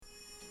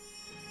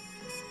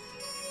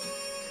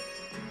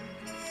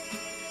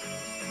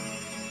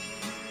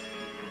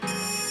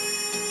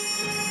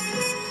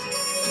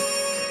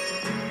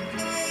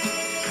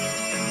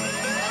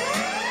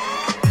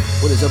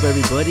What is up,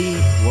 everybody?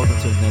 Welcome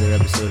to another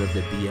episode of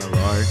the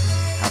BLR.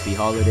 Happy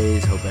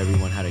holidays. Hope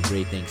everyone had a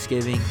great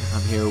Thanksgiving.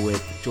 I'm here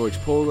with George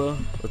Pola.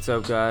 What's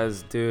up,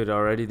 guys? Dude,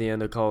 already the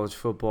end of college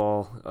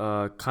football.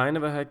 Kind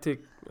of a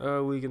hectic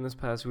weekend this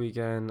past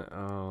weekend.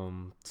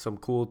 Some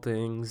cool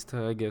things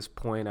to, I guess,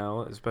 point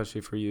out,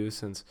 especially for you,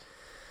 since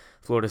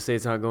Florida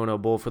State's not going to a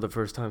bowl for the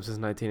first time since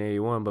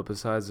 1981. But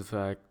besides the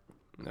fact,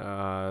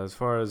 as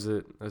far as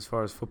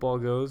football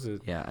goes,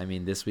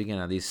 This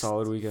weekend, at least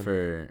solid weekend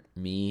for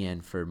me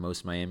and for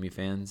most Miami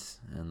fans,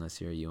 unless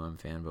you're a UM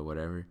fan, but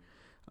whatever.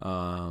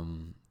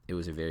 It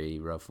was a very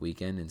rough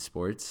weekend in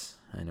sports.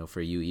 I know for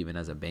you, even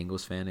as a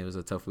Bengals fan, it was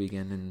a tough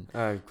weekend in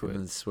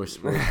the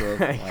sports world.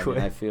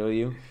 I feel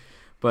you.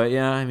 But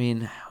yeah,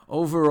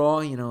 overall,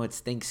 it's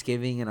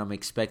Thanksgiving, and I'm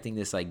expecting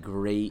this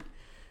great,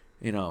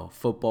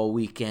 football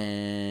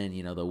weekend.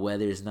 The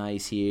weather's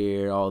nice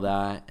here, all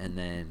that, and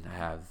then I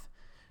have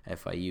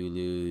FIU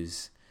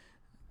lose,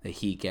 the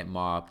Heat get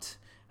mopped.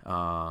 he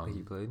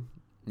played.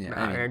 Yeah,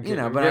 I'm kidding.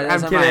 I'm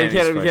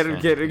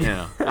kidding.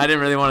 I didn't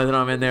really want to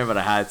throw him in there, but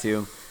I had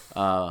to.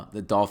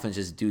 The Dolphins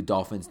just do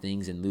Dolphins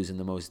things and lose in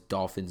the most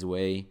Dolphins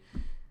way.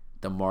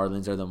 The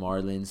Marlins are the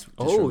Marlins.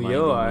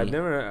 I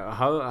never.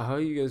 How are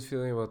you guys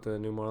feeling about the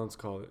new Marlins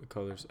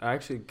colors?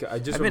 I've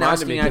been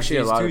asking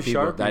a lot of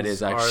people. That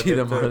is actually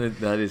the Marlins.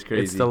 That is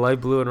crazy. It's the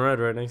light blue and red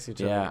right next to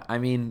each other.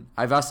 Yeah,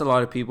 I've asked a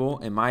lot of people.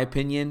 In my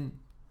opinion,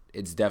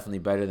 it's definitely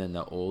better than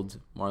the old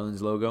Marlins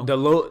logo. The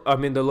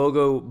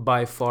logo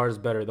by far is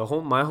better.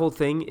 My whole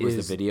thing is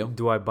the video.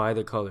 Do I buy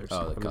the colors?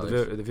 Oh, the colors.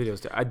 The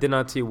videos. I did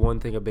not see one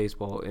thing of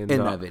baseball in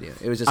that video.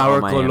 It was just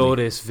our Miami.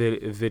 Colores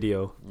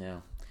video. Yeah,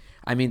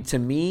 to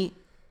me,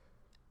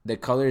 the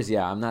colors.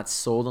 Yeah, I'm not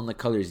sold on the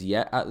colors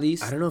yet. At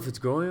least I don't know if it's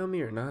growing on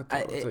me or not.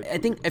 I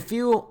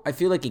feel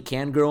like it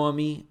can grow on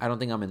me. I don't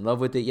think I'm in love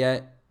with it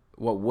yet.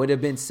 What would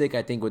have been sick,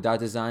 I think, with that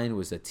design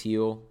was the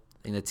teal.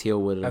 I think the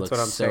teal would have looked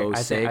so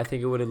sick. I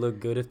think it would have looked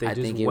good if they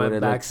just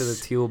went back to the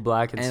teal,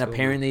 black, and silver.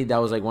 Apparently that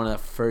was one of the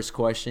first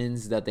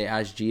questions that they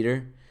asked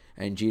Jeter.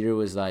 And Jeter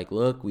was like,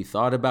 look, we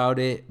thought about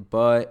it,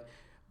 but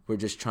we're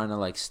just trying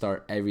to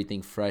start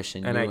everything fresh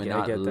and new and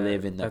not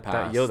live in the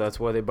past. That's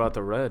why they brought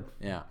the red.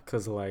 Yeah.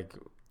 Because I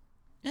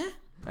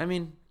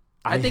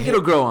think it'll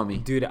grow on me.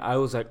 Dude, I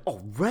was like,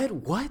 oh, red?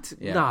 What?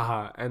 Yeah.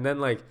 Nah. And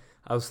then I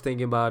was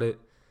thinking about it.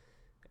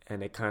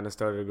 And it kind of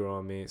started to grow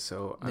on me.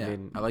 So, I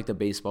like the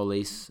baseball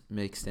lace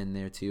mixed in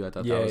there, too. I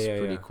thought that was a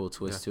pretty cool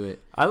twist to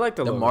it. I like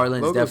the logo.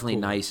 Marlins Logo's definitely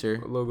cool. nicer.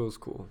 The logo's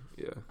cool,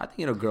 yeah. I think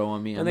it'll grow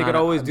on me. And they could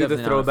always do the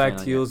throwback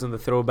teals and the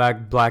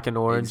throwback black and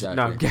orange. Exactly.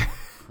 No, I'm kidding.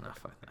 No,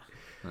 fuck that.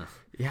 No.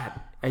 Yeah.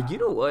 And you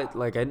know what?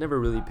 I never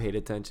really paid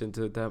attention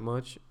to it that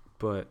much.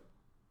 But,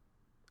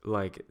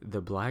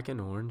 the black and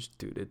orange,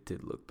 dude, it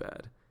did look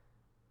bad.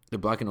 The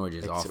black and orange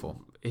is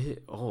awful.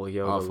 Awful.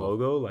 The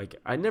logo.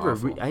 I never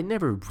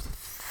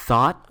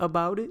thought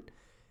about it.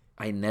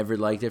 I never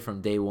liked it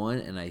from day one,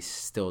 and I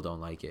still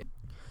don't like it.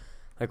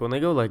 When they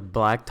go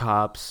black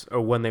tops,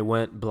 or when they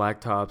went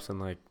black tops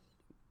and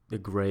the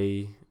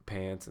gray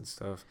pants and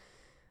stuff,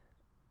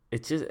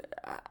 it just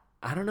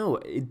I don't know.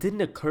 It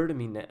didn't occur to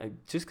me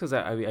just because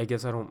I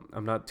guess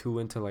I'm not too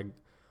into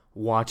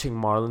watching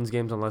Marlins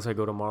games unless I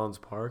go to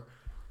Marlins Park.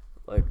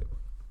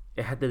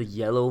 It had the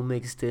yellow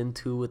mixed in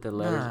too with the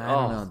letters. I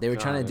don't know. They were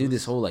trying to do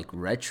this whole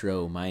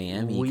retro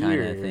Miami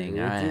kind of thing.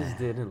 It just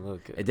didn't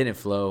look good. It didn't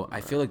flow. I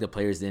feel like the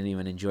players didn't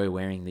even enjoy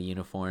wearing the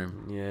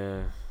uniform.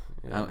 Yeah.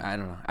 I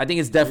don't know. I think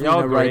it's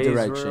definitely in the right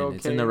direction. Okay.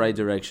 It's in the right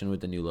direction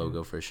with the new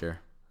logo for sure.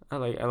 I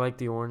like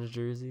the orange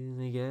jerseys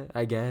they get.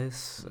 I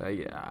guess. I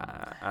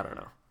don't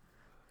know.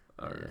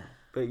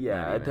 But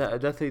yeah, I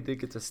definitely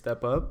think it's a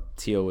step up.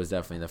 Teal was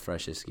definitely the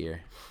freshest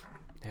gear.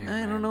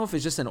 I don't know if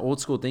it's just an old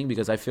school thing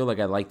because I feel like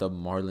I like the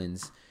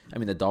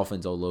the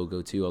Dolphins old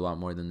logo too a lot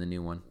more than the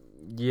new one.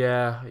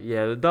 Yeah.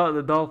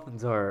 The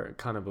Dolphins are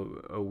kind of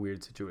a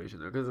weird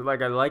situation though because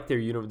I like their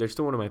uniform. They're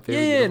still one of my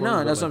favorite. Yeah,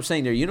 that's what I'm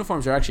saying. Their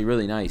uniforms are actually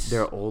really nice.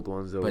 They're old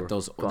ones though. But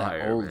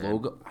that old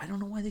logo, I don't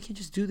know why they can't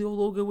just do the old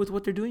logo with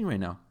what they're doing right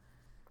now.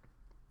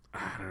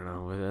 I don't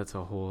know. That's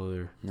a whole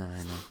other. No, I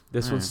know.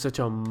 This one's such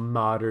a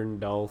modern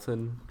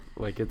Dolphin.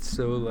 It's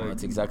so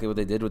that's exactly what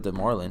they did with the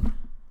Marlin.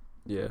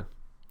 Yeah.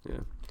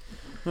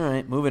 All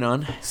right, moving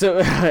on. So,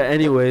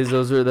 anyways,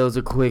 that was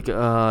a quick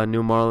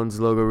new Marlins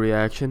logo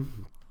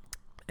reaction,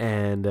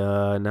 and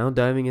now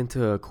diving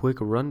into a quick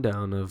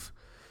rundown of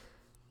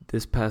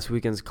this past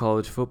weekend's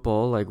college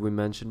football. Like we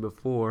mentioned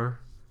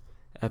before,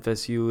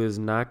 FSU is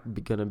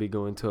not going to be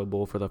going to a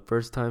bowl for the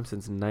first time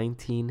since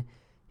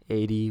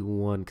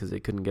 1981 because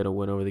they couldn't get a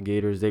win over the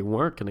Gators. They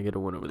weren't going to get a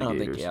win over the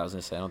Gators. I was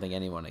going to say, I don't think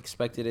anyone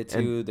expected it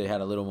to. They had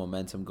a little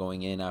momentum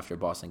going in after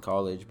Boston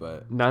College,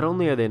 but... Not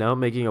only are they now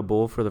making a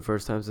bowl for the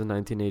first time since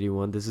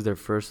 1981, this is their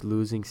first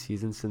losing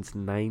season since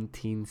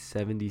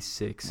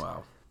 1976.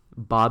 Wow.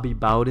 Bobby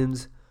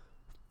Bowden's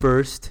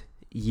first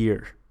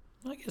year.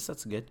 I guess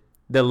that's good.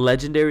 The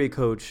legendary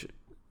coach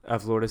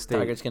at Florida State.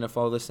 Tigers going to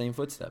follow the same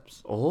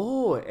footsteps.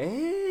 Oh,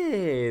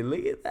 hey,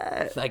 look at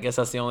that. I guess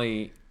that's the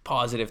only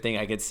positive thing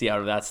I could see out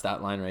of that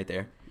stat line right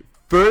there.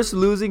 First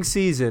losing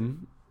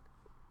season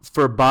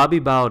for Bobby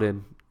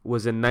Bowden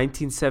was in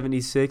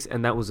 1976,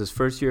 and that was his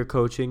first year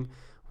coaching.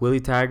 Willie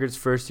Taggart's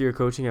first year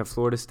coaching at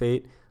Florida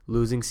State,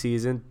 losing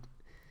season.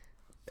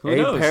 Who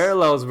knows?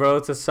 Parallels, bro.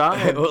 It's a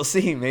sign. We'll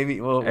see.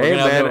 Maybe we're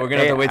gonna have to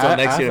wait till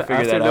next year to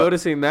figure that out. After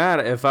noticing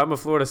that, if I'm a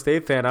Florida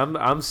State fan,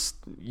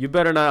 you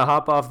better not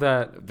hop off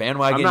that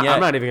bandwagon I'm yet.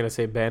 not even gonna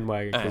say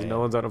bandwagon because no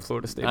one's on a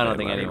Florida State. I don't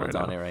think anyone's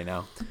on it right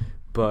now.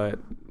 But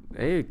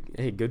hey,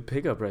 good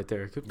pickup right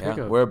there. Good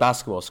pickup. We're a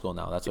basketball school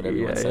now. That's what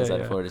everyone says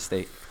at Florida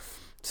State.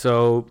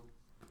 So,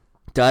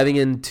 diving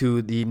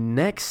into the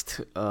next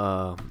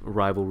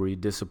rivalry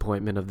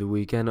disappointment of the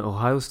weekend,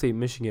 Ohio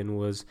State-Michigan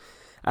was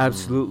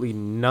absolutely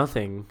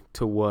nothing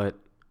to what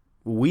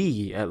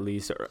we, at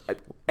least, or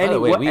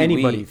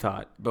anybody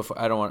thought. Before,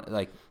 I don't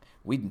want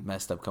we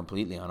messed up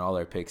completely on all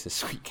our picks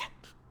this weekend.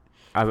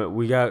 I mean,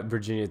 we got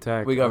Virginia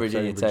Tech. But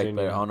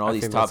on all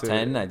these top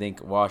 10, I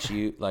think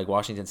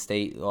Washington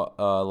State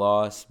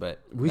lost. But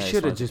we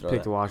should have just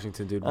picked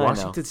Washington, dude.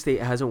 Washington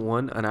State hasn't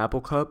won an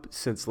Apple Cup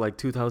since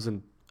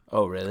 2000.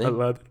 Oh, really?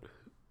 11.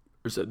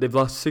 They've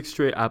lost 6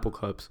 straight Apple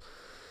Cups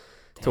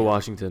to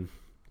Washington.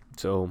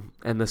 So,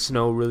 and the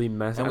snow really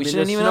messed. And we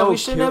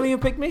shouldn't have even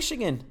picked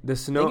Michigan. The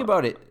snow. Think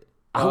about it.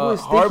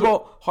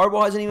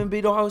 Harbaugh hasn't even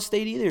beat Ohio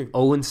State either.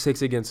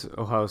 0-6 against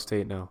Ohio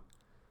State now.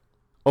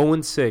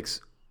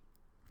 0-6.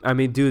 I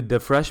mean, dude,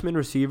 the freshman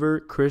receiver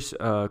Chris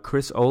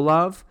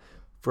Olave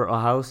for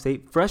Ohio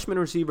State, freshman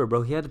receiver,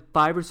 bro. He had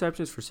 5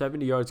 receptions for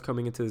 70 yards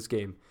coming into this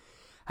game.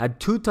 Had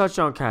 2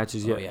 touchdown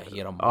catches he had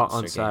a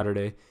on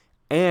Saturday.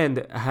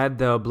 And had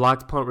the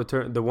blocked punt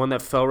return, the one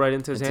that fell right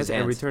into his hands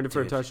and returned it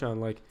for a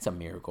touchdown. It's a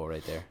miracle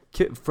right there.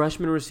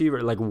 Freshman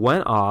receiver,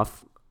 went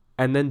off.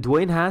 And then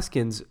Dwayne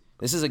Haskins.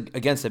 This is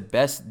against the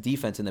best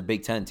defense in the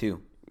Big Ten,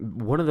 too.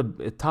 One of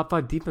the top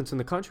 5 defense in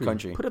the country.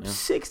 Put up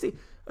 60.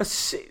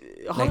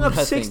 Hung up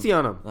nothing. 60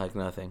 on him.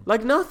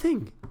 Like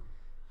nothing.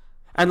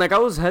 And I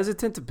was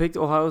hesitant to pick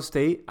Ohio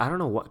State. I don't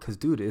know what, because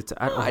dude,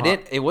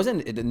 It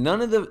wasn't.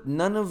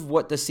 None of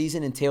what the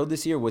season entailed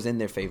this year was in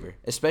their favor,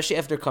 especially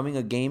after coming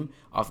a game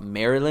off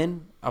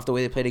Maryland, off the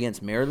way they played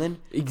against Maryland.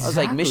 Exactly, I was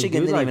like,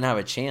 Michigan didn't even have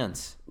a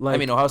chance.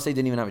 Ohio State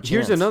didn't even have a chance.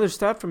 Here's another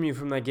stat from you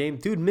from that game,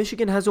 dude.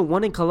 Michigan hasn't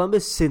won in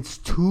Columbus since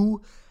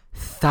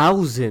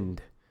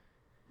 2000.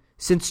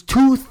 Since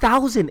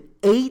 2000,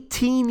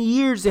 18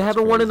 years they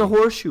haven't won in the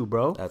Horseshoe,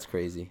 bro. That's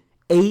crazy.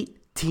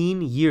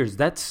 18 years.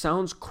 That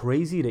sounds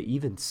crazy to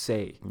even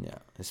say. Yeah,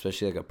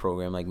 especially a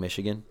program like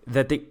Michigan.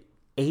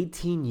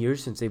 18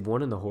 years since they've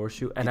won in the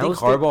Horseshoe. And you think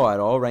Harbaugh at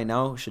all right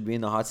now should be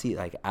in the hot seat,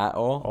 at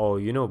all? Oh,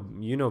 you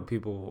know,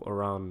 people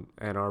around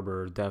Ann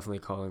Arbor are definitely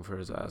calling for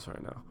his ass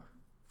right now,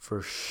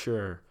 for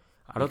sure.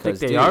 I don't think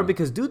they are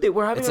because, dude, they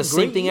were having a great year. It's the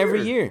same thing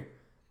every year.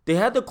 They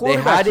had the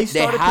quarterback. He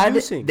started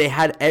producing. They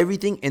had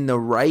everything in the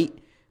right,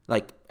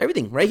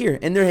 everything right here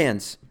in their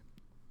hands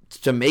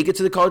to make it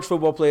to the college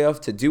football playoff,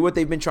 to do what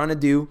they've been trying to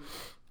do,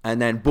 and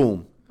then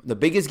boom, the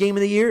biggest game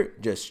of the year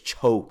just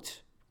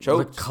choked.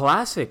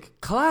 Classic.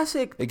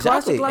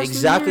 Exactly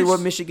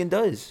what Michigan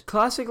does.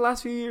 Classic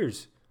last few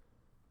years,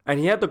 and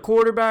he had the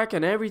quarterback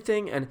and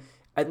everything, and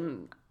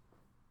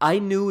I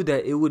knew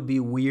that it would be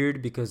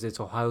weird because it's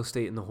Ohio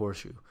State in the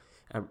Horseshoe.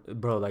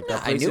 Bro, that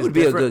place I knew it would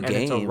be a good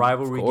game. It's a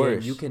rivalry game.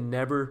 You can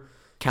never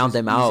count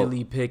them out.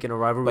 Easily pick in a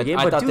rivalry game.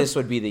 I thought this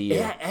would be the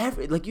year. Yeah,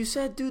 like you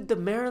said, dude, the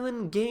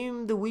Maryland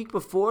game the week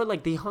before,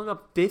 they hung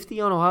up 50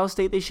 on Ohio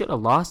State. They should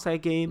have lost that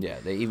game. Yeah,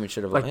 they even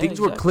should have.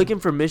 Things were clicking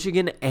for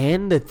Michigan,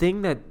 and the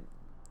thing that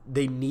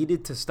they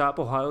needed to stop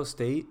Ohio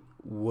State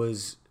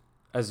was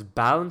as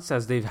balanced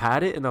as they've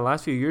had it in the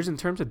last few years in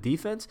terms of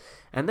defense,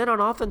 and then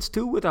on offense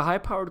too, with a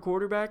high-powered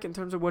quarterback in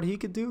terms of what he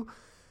could do.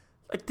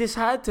 This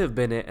had to have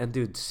been it. And,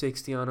 dude,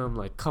 60 on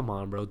him. Come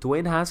on, bro.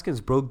 Dwayne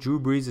Haskins broke Drew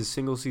Brees'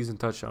 single-season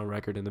touchdown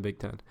record in the Big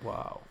Ten.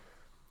 Wow.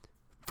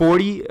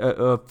 40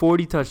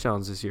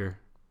 touchdowns this year.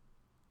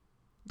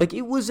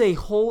 It was a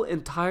whole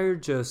entire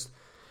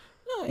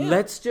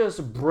let's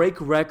just break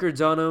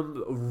records on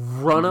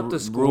them, run up the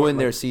score. Ruin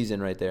their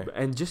season right there.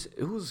 And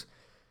it was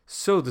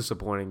so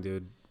disappointing,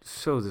 dude.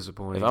 So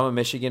disappointing. If I'm a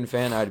Michigan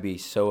fan, I'd be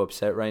so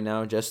upset right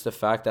now. Just the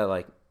fact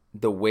that,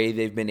 the way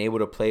they've been able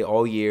to play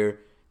all year,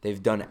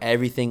 they've done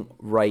everything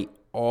right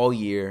all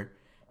year.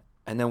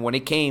 And then when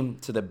it came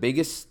to the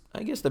biggest,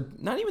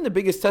 not even the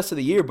biggest test of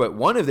the year, but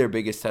one of their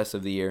biggest tests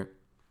of the year.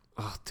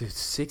 Oh, dude,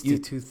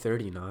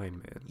 62-39,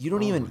 man. You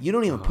don't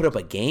even put up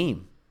a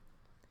game.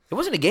 It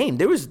wasn't a game.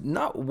 There was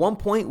not one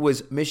point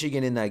was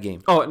Michigan in that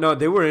game. Oh, no,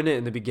 they were in it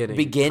in the beginning.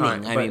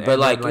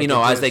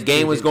 As the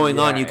game was going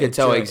on, you could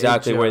tell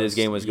exactly where this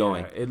game was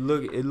going. It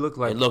looked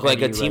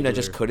like a team that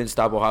just couldn't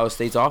stop Ohio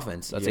State's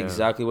offense. That's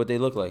exactly what they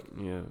look like.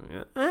 Yeah.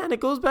 And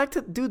it goes back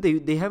to, dude,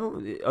 they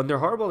haven't, under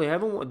Harbaugh, they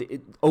haven't won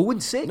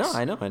 0-6. No,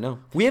 I know.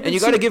 And you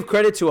got to give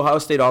credit to Ohio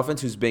State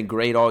offense, who's been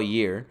great all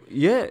year.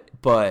 Yeah.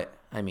 But,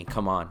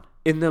 come on.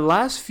 In the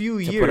last few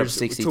years,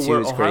 to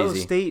where Ohio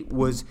State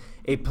was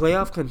a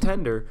playoff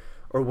contender,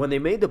 or when they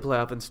made the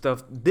playoff and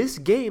stuff, this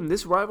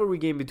rivalry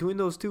game between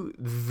those two,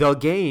 the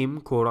game,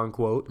 quote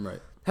unquote,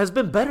 right, has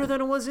been better than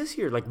it was this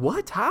year.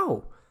 What?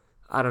 How?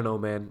 I don't know,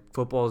 man.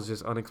 Football is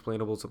just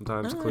unexplainable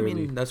sometimes, clearly. I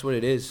mean, that's what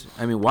it is.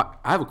 I mean,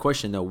 I have a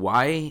question, though.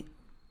 Why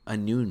a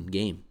noon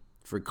game?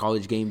 For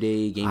college game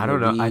day, I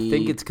don't know. I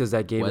think it's because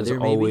that game is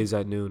always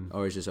at noon.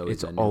 Or it's just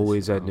always at noon? It's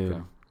always at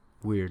noon.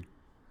 Weird.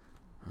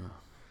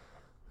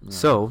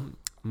 So,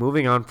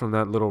 moving on from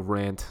that little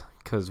rant,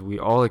 because we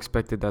all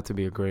expected that to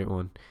be a great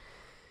one.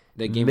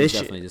 That game was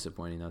definitely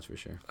disappointing, that's for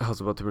sure. I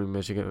was about to bring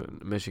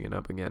Michigan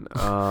up again.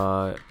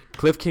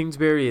 Cliff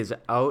Kingsbury is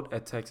out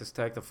at Texas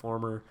Tech, the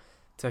former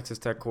Texas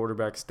Tech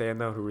quarterback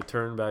standout who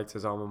returned back to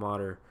his alma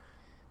mater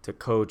to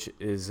coach,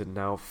 is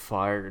now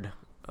fired.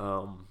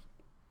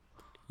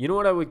 You know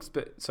what I would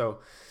expect? So,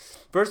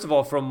 first of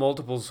all, from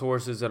multiple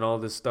sources and all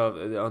this stuff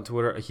on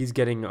Twitter, he's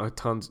getting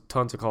tons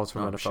of calls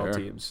from NFL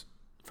teams.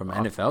 From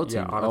NFL teams?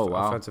 Yeah,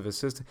 wow. Offensive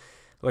assistant.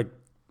 Like,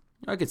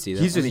 I could see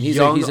that. He's he's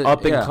a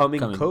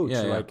up-and-coming coach.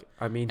 Yeah, yeah. Like,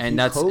 I mean, and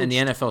the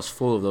NFL's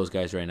full of those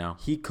guys right now.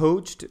 He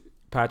coached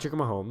Patrick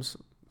Mahomes.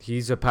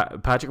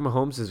 Patrick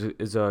Mahomes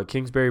is a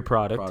Kingsbury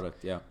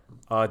product.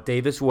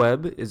 Davis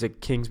Webb is a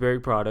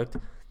Kingsbury product.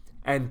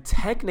 And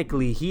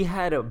technically, he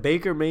had a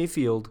Baker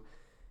Mayfield,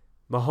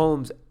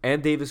 Mahomes,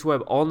 and Davis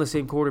Webb all in the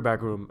same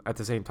quarterback room at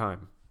the same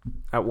time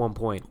at one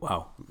point.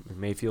 Wow.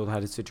 Mayfield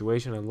had his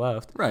situation and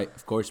left. Right,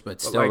 of course,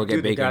 but still look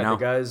at Baker now.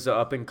 The guy's the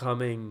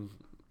up-and-coming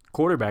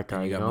quarterback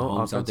guy. And you got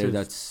Mahomes out there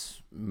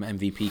that's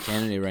MVP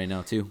candidate right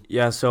now, too.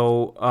 Yeah,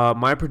 so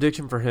my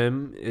prediction for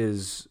him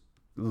is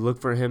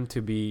look for him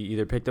to be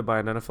either picked up by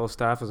an NFL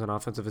staff as an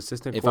offensive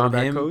assistant,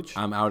 quarterback coach.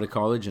 I'm out of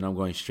college and I'm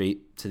going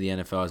straight to the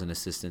NFL as an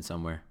assistant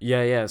somewhere.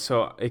 Yeah,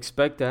 so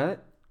expect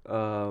that.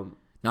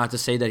 Not to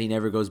say that he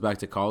never goes back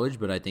to college,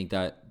 but I think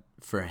that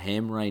for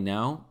him right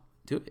now,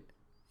 dude,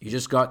 you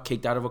just got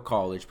kicked out of a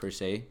college per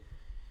se.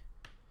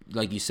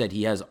 Like you said,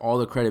 he has all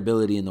the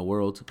credibility in the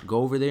world.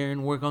 Go over there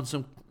and work on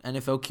some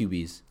NFL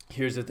QBs.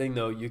 Here's the thing,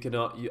 though.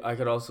 I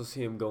could also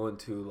see him going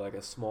to like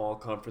a small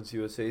Conference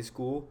USA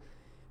school,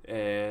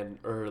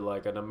 or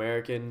like an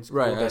American school,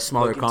 right? A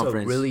smaller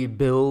conference, to really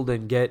build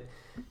and get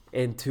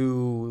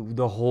into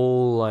the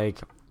whole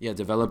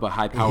develop a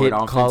high-powered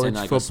offense in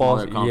like football,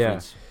 a smaller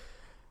conference. Yeah.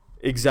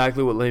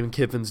 Exactly what Lane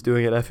Kiffin's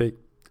doing at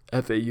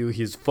FAU.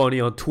 He's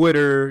funny on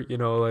Twitter. You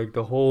know, like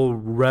the whole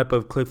rep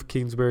of Cliff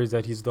Kingsbury is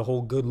that he's the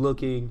whole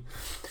good-looking,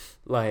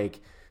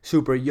 like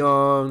super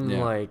young.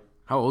 Yeah. Like,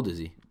 how old is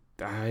he?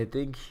 I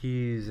think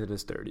he's in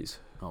his 30s.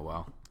 Oh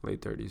wow,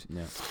 late 30s.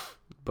 Yeah,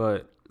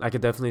 but I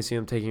could definitely see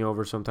him taking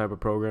over some type of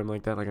program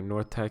like that, like in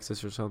North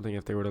Texas or something,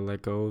 if they were to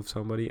let go of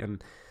somebody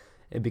and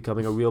it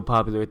becoming a real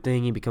popular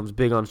thing. He becomes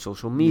big on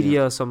social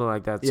media, something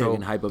like that. Yeah, so,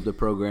 can hype up the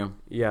program.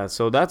 Yeah,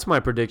 so that's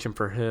my prediction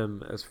for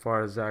him as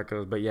far as that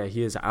goes. But yeah,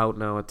 he is out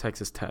now at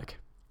Texas Tech.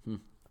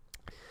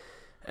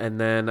 And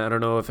then I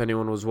don't know if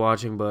anyone was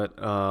watching, but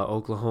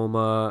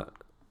Oklahoma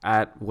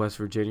at West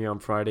Virginia on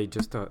Friday.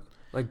 Just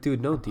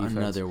dude, no defense.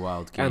 Another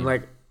wild game.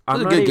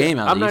 And a good game.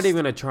 I'm not even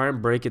gonna try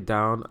and break it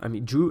down. I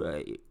mean,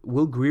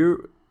 Will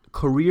Greer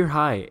career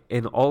high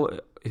in all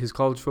his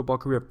college football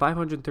career,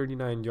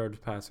 539 yards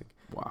passing.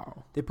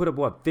 Wow. They put up,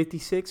 what,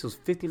 56? It was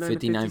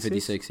 59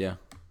 56, yeah.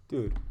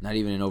 Dude. Not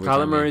even an overtime.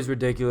 Kyler Murray's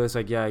ridiculous.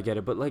 Like, yeah, I get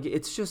it. But,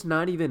 it's just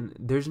not even –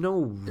 there's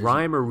no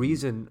rhyme or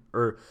reason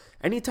or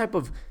any type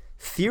of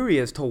theory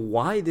as to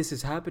why this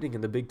is happening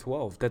in the Big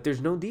 12, that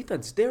there's no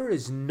defense. There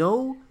is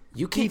no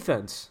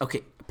defense.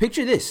 Okay,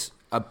 picture this.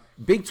 A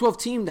Big 12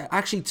 team that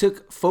actually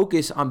took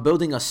focus on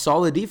building a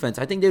solid defense.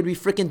 I think they would be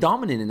freaking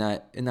dominant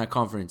in that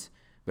conference.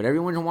 But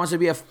everyone wants to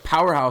be a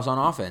powerhouse on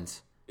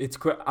offense. It's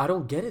I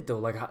don't get it, though.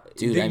 Like,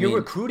 dude, you're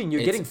recruiting.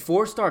 You're getting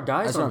 4-star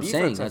guys on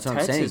defense. That's what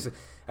I'm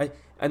saying.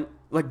 And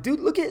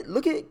dude, look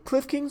at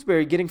Cliff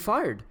Kingsbury getting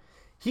fired.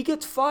 He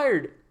gets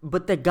fired,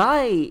 but the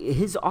guy,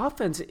 his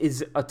offense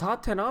is a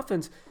top 10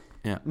 offense.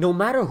 Yeah. No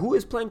matter who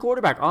is playing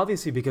quarterback,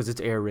 obviously because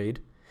it's air raid,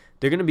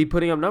 they're going to be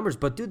putting up numbers.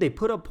 But dude, they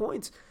put up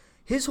points.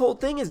 His whole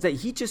thing is that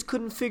he just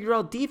couldn't figure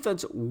out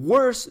defense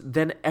worse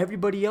than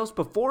everybody else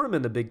before him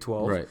in the Big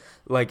 12. Right.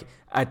 Like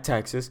at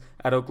Texas,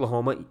 at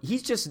Oklahoma.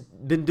 He's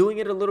just been doing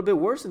it a little bit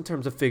worse in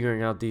terms of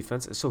figuring out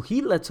defense. So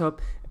he lets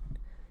up.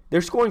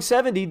 They're scoring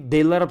 70.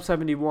 They let up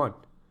 71.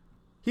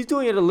 He's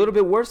doing it a little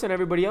bit worse than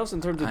everybody else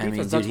in terms of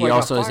defense. That's why he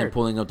also isn't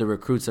pulling up the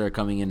recruits that are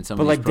coming in some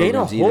of these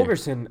programs Dana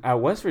Holgorsen at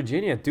West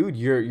Virginia, dude,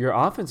 your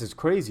offense is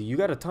crazy. You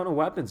got a ton of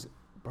weapons.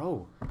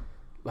 Bro,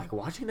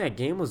 watching that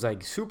game was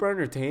super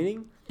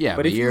entertaining. Yeah,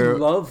 but if you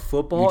love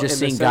football, you're just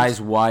seeing guys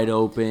wide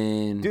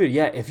open. Dude,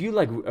 yeah, if you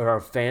are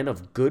a fan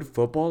of good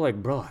football,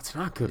 bro, it's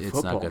not good football.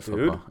 It's not good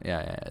football.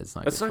 Yeah, it's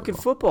not. It's not good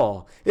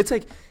football. It's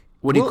like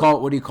what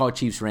do you call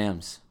Chiefs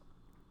Rams?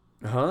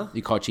 Huh?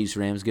 You call Chiefs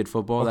Rams good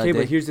football? Okay,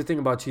 but here's the thing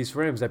about Chiefs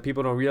Rams that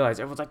people don't realize.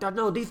 Everyone's like, "There's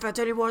no defense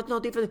anymore. It's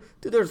no defense."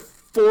 Dude, there's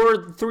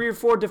 3 or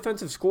 4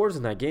 defensive scores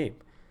in that game.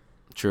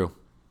 True.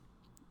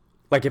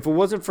 If it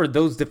wasn't for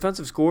those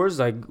defensive scores,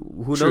 who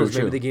knows?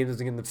 Maybe the game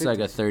doesn't get in the 50s. It's like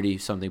a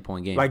 30-something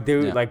point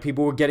game.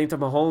 People were getting to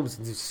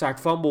Mahomes, sack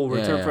fumble,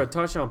 return for a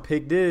touchdown,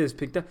 pick this,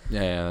 pick that.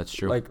 Yeah, that's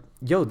true.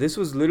 This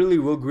was literally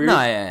Will Greer. No,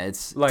 yeah,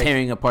 it's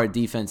tearing apart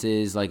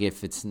defenses.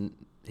 If it's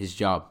his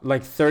job.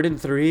 Like 3rd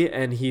and 3,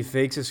 and he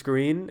fakes a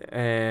screen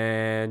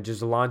and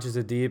just launches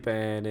it deep,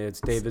 and it's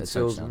David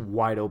Sills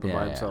wide open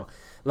by himself.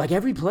 Like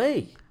every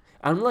play,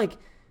 I'm like,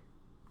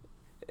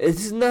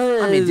 it's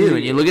not. I mean, dude,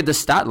 when you look at the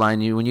stat line,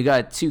 when you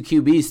got 2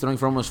 QBs throwing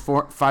for almost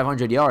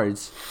 500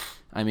 yards,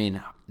 I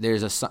mean,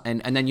 there's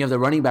and then you have the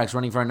running backs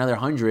running for another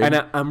 100.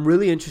 And I'm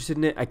really interested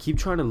in it. I keep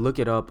trying to look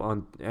it up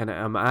and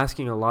I'm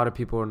asking a lot of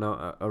people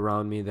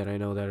around me that I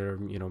know that are,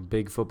 you know,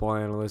 big football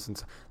analysts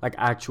and like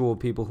actual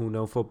people who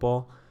know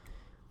football.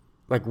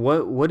 Like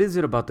what is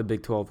it about the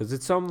Big 12?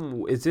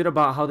 Is it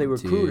about how they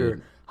recruit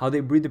or how they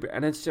breed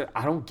and it's just,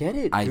 I don't get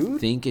it, dude. I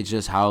think it's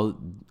just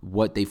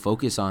what they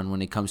focus on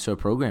when it comes to a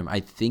program. I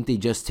think they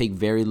just take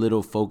very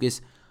little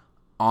focus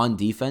on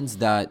defense,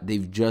 that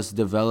they've just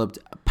developed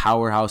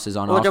powerhouses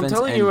on offense. Like I'm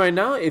telling you right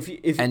now, if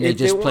they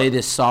just play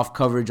this soft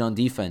coverage on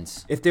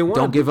defense. If they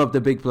don't give up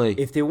the big play.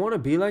 If they want to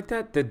be like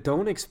that, then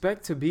don't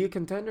expect to be a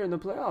contender in the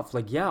playoffs.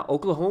 Like, yeah,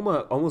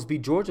 Oklahoma almost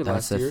beat Georgia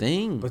last year. That's the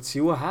thing. But see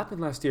what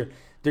happened last year.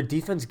 Their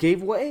defense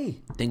gave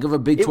way. Think of a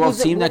Big 12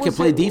 team that can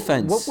play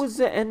defense. What was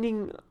the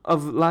ending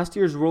of last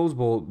year's Rose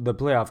Bowl, the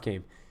playoff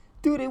game?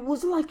 Dude, it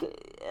was like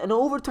an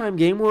overtime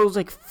game where it was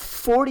like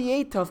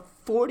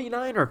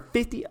 48-49 or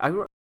 50.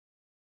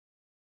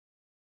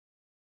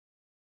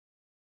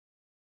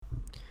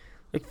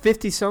 Like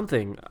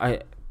 50-something.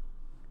 I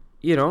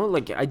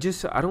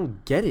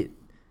don't get it.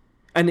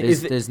 And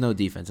there's no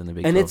defense in the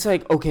Big 12. And it's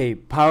like, okay,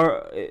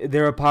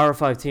 they're a Power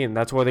 5 team.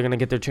 That's why they're going to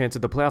get their chance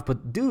at the playoff.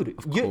 But, dude.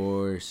 Of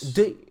course.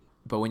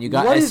 But when you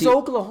got what is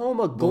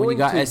Oklahoma going to do? When you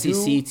got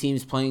SEC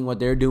teams playing what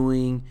they're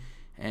doing,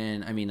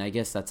 and, I mean, I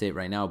guess that's it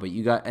right now. But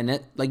you got,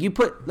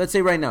 let's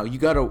say right now, you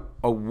got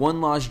a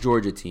one-loss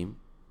Georgia team,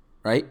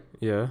 right?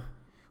 Yeah.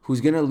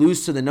 Who's going to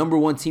lose to the number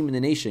 1 team in the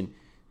nation.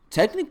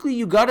 Technically,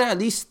 you got to at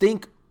least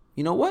think,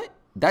 you know what?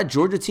 That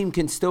Georgia team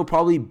can still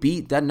probably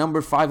beat that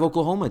number 5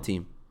 Oklahoma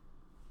team.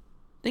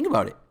 Think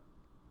about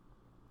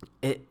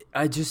it.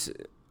 I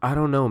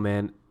don't know,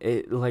 man.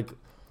 And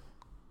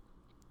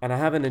I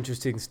have an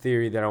interesting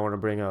theory that I want to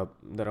bring up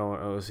that I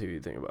want to see what you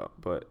think about.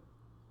 But,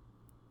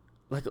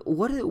 like,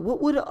 what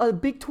would a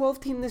Big 12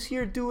 team this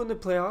year do in the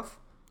playoff?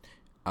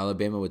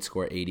 Alabama would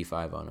score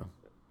 85 on them.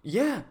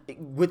 Yeah,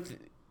 with,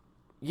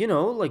 you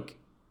know, like.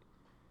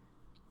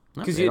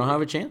 Because they don't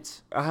have a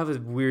chance. I have a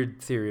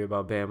weird theory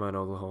about Bama and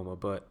Oklahoma,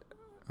 but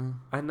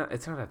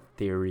it's not a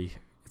theory.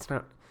 It's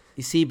not.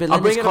 You see, but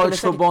then it's college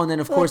football, and then,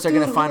 of course, they're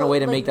going to find a way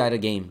to make that a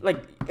game.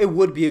 Like, it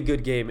would be a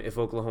good game if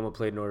Oklahoma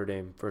played Notre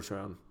Dame first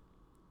round.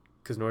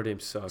 Because Notre Dame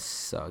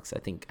sucks. I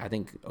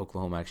think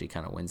Oklahoma actually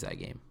kind of wins that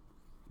game.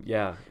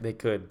 Yeah, they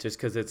could. Just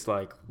because it's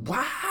like,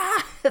 wow.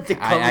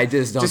 I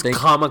just don't think.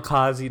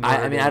 Kamikaze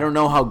Notre Dame. I don't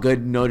know how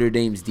good Notre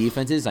Dame's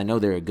defense is. I know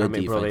they're a good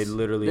defense. Bro, they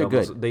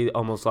literally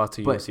almost lost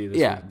to USC this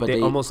week. But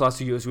they almost lost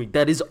to USC week.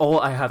 That is all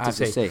I have to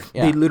say.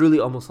 Yeah. They literally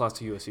almost lost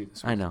to USC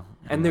this week. I know.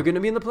 And they're going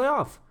to be in the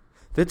playoff.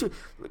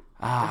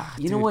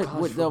 You know what?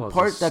 The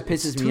part that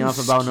pisses me off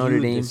about Notre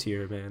Dame this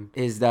year, man,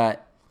 is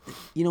that,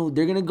 you know,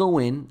 they're gonna go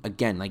in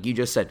again, like you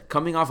just said,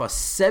 coming off a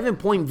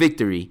 7-point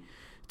victory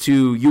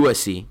to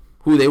USC,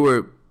 who they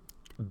were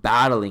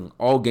battling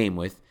all game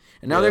with,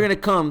 and now they're gonna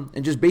come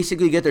and just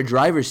basically get their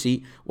driver's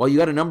seat while you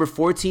got a number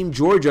 4 team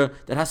Georgia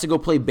that has to go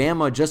play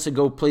Bama just to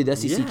go play the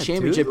SEC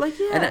championship,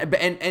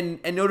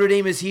 and Notre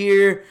Dame is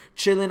here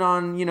chilling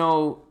on, you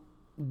know,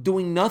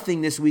 doing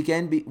nothing this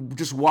weekend,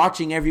 just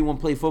watching everyone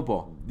play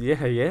football. Yeah.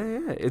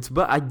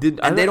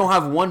 They don't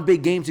have one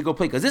big game to go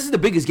play, because this is the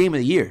biggest game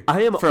of the year.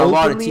 For a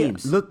lot of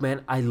teams. Look,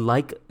 man, I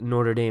like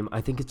Notre Dame. I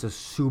think it's a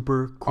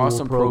super cool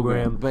awesome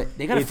program. But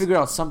they got to figure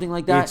out something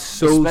like that,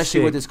 especially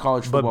sick with this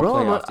college football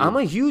playoff. I'm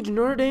a huge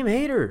Notre Dame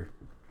hater.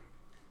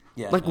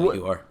 Yeah, like what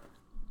you are.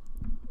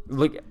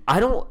 Like, I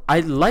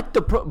like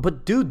the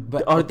but dude,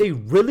 are they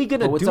really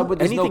gonna do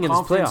anything in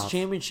this playoff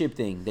championship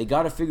thing? They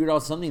got to figure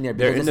out something there,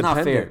 because it's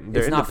not fair.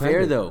 It's not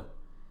fair though.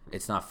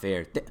 It's not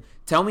fair.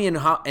 Tell me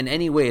in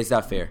any way is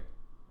that fair?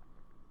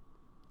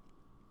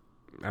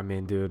 I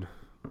mean, dude,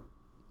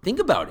 think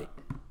about it.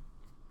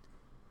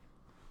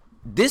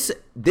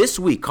 This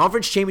week,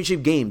 conference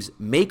championship games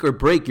make or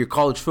break your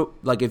college football.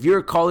 Like, if you're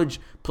a college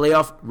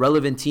playoff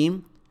relevant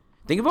team,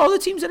 think about all the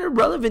teams that are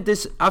relevant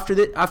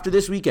after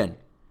this weekend.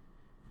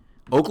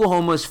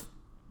 Oklahoma's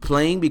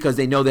playing because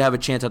they know they have a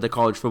chance at the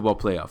college football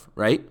playoff,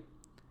 right?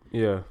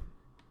 Yeah.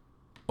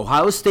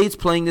 Ohio State's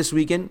playing this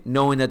weekend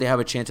knowing that they have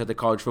a chance at the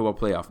college football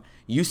playoff.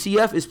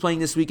 UCF is playing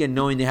this weekend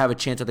knowing they have a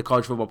chance at the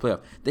college football playoff.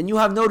 Then you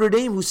have Notre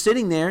Dame, who's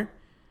sitting there.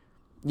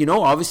 You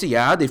know, obviously,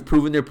 they've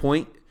proven their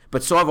point,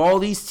 but so have all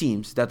these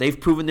teams that they've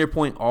proven their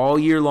point all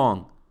year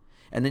long.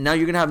 And then now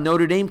you're going to have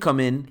Notre Dame come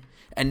in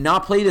and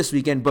not play this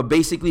weekend, but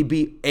basically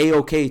be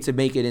A-okay to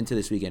make it into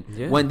this weekend.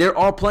 Yeah. When they're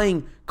all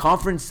playing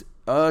conference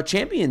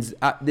champions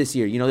this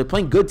year. You know, they're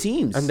playing good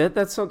teams. And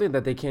that's something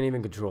that they can't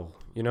even control,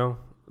 you know?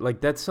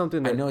 Like, that's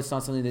something that... I know it's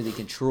not something that they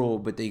control,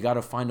 but they got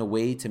to find a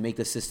way to make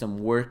the system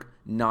work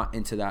not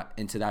into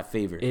that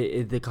favor.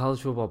 The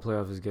college football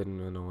playoff is getting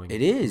annoying.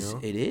 It is. You know?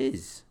 It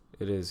is.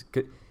 It is.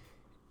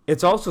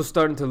 It's also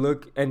starting to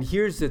look... And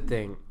here's the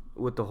thing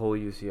with the whole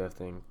UCF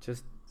thing.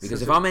 Just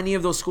Because if I'm any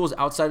of those schools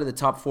outside of the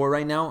top 4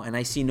 right now and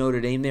I see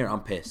Notre Dame there, I'm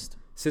pissed.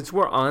 Since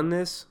we're on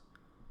this,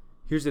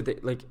 here's the thing.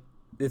 Like,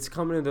 it's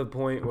coming to the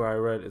point where I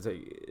read, it's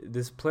like,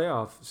 this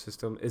playoff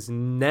system is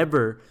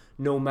never,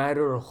 no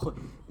matter,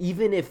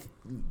 even if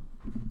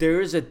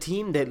there is a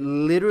team that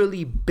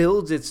literally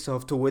builds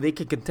itself to where they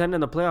can contend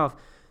in the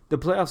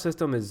playoff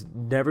system is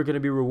never going to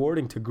be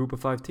rewarding to group of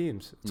 5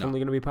 teams. It's only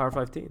going to be Power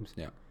 5 teams.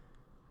 Yeah.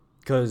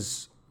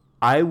 Because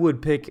I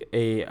would pick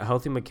a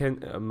healthy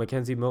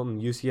Mackenzie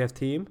Milton UCF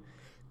team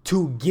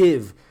to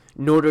give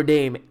Notre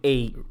Dame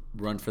a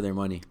run for their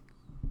money.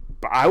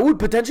 I would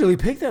potentially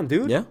pick them,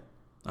 dude. Yeah,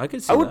 I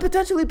could see I would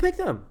potentially pick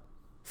them.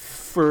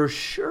 For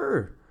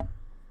sure.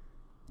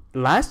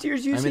 Last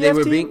year's UCF they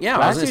were team? being... Yeah,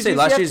 I was going to say,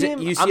 last year's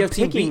UCF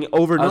team picking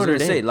over Notre Dame. I was going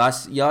to say,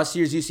 last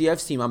year's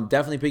UCF team, I'm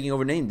definitely picking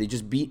over Notre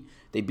Dame.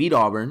 They beat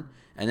Auburn,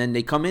 and then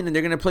they come in and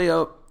they're going to play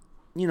a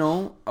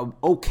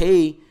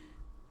okay...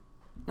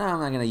 No, I'm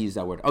not going to use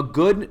that word. A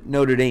good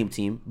Notre Dame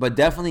team, but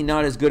definitely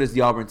not as good as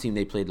the Auburn team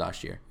they played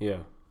last year. Yeah.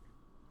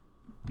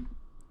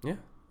 Yeah,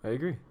 I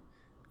agree.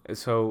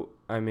 So,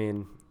 I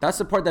mean... That's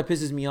the part that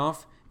pisses me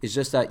off. It's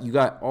just that you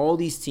got all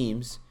these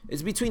teams.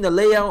 It's between the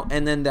layout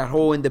and then that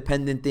whole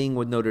independent thing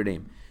with Notre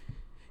Dame.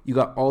 You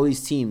got all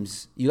these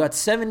teams. You got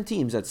 7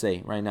 teams, let's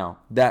say, right now,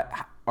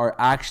 that are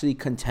actually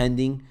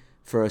contending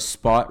for a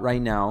spot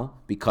right now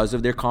because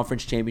of their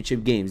conference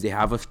championship games. They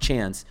have a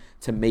chance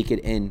to make it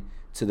in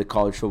to the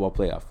college football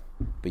playoff.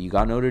 But you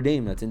got Notre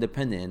Dame that's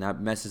independent, and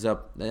that messes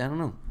up. I don't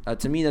know.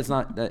 To me, that's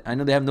not... I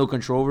know they have no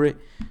control over it,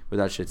 but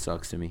that shit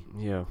sucks to me.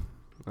 Yeah,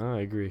 I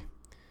agree.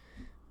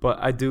 But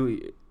I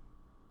do...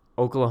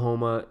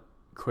 Oklahoma,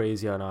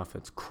 crazy on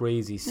offense.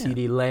 Crazy. Yeah.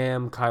 CeeDee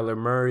Lamb, Kyler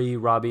Murray,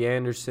 Robbie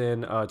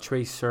Anderson,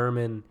 Trey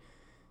Sermon.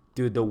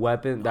 Dude, the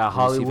weapon, that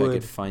Hollywood... See if I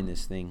could find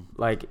this thing.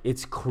 Like,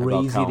 it's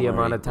crazy the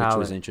amount of talent.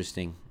 Which was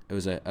interesting. It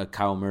was a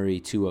Kyle Murray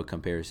Tua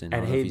comparison.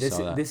 And hey,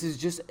 this is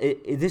just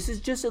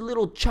a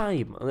little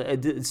chime.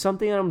 It's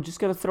something I'm just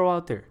gonna throw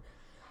out there.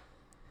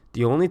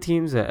 The only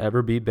teams that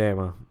ever beat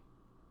Bama.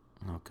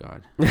 Oh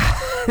God.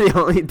 The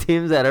only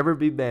teams that ever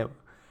beat Bama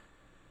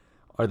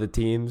are the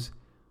teams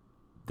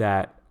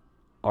that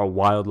are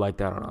wild like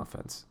that on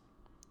offense.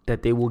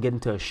 That they will get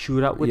into a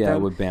shootout with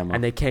them. With Bama.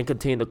 And they can't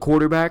contain the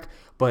quarterback.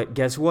 But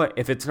guess what?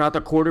 If it's not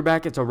the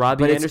quarterback, it's a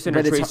Robbie Anderson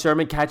or Trey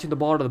Sermon catching the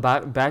ball to the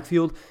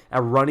backfield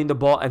and running the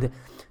ball. And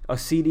a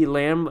CeeDee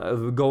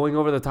Lamb going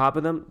over the top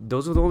of them.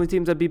 Those are the only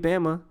teams that beat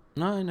Bama.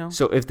 No, I know.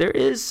 So if there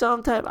is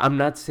some type, I'm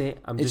not saying.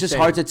 It's just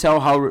hard to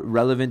tell how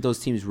relevant those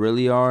teams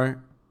really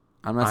are.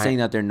 I'm not saying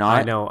that they're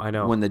not. I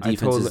know. When the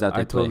defenses that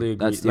they play. Totally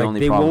agree. That's the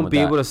only problem. They won't be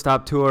able to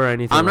stop Tua or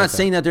anything. I'm not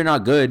saying that they're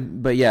not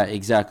good, but yeah,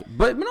 exactly.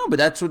 But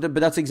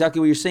that's exactly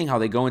what you're saying. How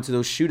they go into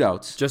those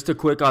shootouts. Just a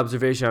quick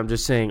observation. I'm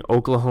just saying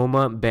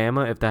Oklahoma,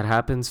 Bama. If that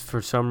happens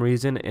for some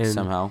reason in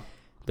somehow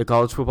the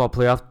college football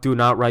playoff, do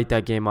not write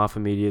that game off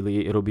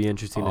immediately. It'll be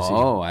interesting to see.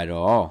 Oh, at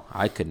all.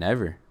 I could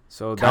never.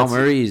 So Kyle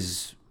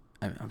Murray's.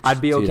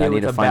 I'd be okay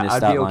with a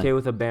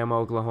Bama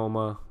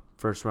Oklahoma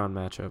first round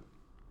matchup.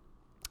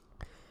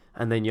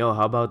 And then,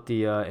 how about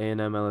the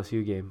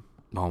A&M-LSU game?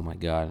 Oh, my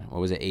God.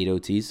 What was it, 8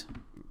 OTs?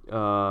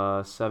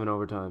 7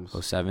 overtimes. Oh,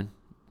 7?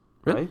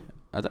 Really? Right?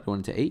 I thought it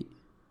went to 8.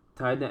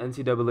 Tied the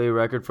NCAA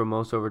record for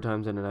most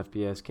overtimes in an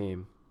FBS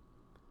game.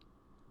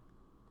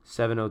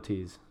 7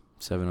 OTs.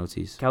 7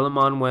 OTs. Kellen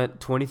Mond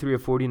went 23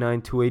 of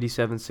 49,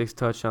 287, 6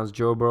 touchdowns.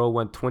 Joe Burrow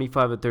went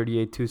 25 of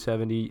 38,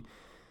 270,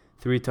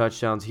 3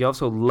 touchdowns. He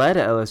also led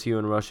LSU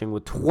in rushing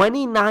with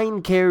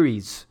 29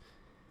 carries.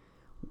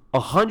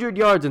 100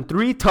 yards and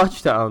 3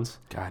 touchdowns.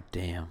 God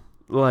damn.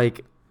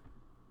 Like,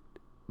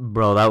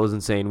 bro, that was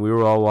insane. We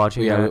were all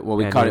watching. Yeah, well,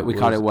 we caught it. We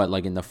caught it. What,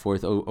 like in the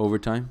 4th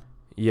overtime?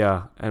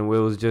 Yeah, and it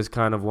was just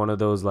kind of one of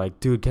those like,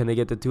 dude, can they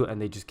get the 2?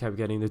 And they just kept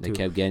getting the 2. They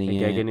kept getting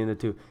it. Getting the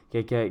 2.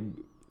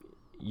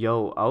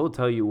 Yo, I will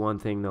tell you one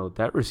thing though.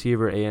 That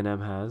receiver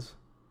A&M has.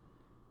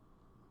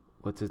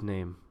 What's his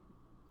name?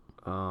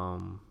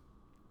 Number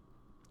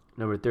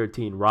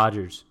 13,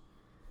 Rogers.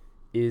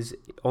 Is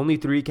only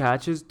 3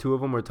 catches, 2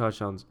 of them were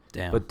touchdowns.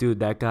 Damn. But dude,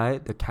 that guy,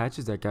 the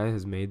catches that guy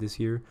has made this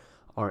year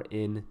are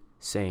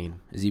insane.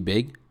 Is he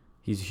big?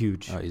 He's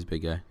huge. Oh, he's a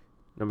big guy.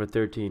 Number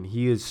 13,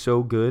 he is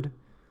so good.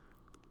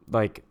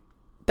 Like,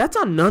 that's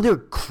another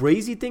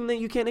crazy thing that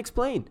you can't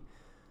explain.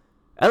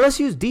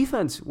 LSU's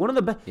defense, one of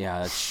the best.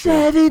 Yeah, that's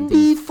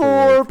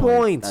 74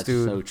 points, that's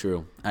dude. So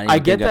true. I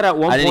get that at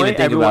one point,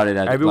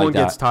 everyone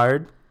gets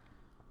tired.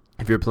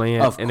 If you're playing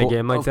in a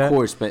game like that, of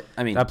course. But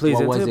I mean, that plays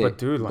what into was it. it? But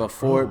dude, like,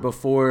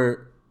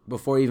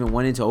 before it even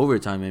went into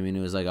overtime, I mean, it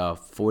was like a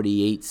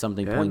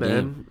 48-something point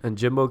game. And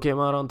Jimbo came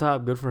out on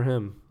top. Good for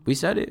him. We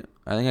said it.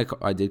 I think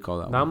I did call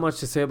that. Not much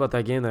to say about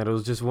that game. That it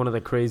was just one of the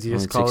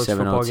craziest college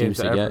football games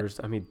ever.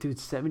 I mean, dude,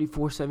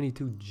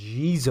 74-72.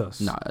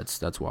 Jesus. Nah,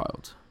 that's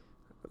wild.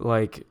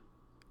 Like,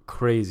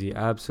 crazy.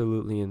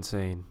 Absolutely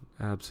insane.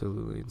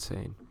 Absolutely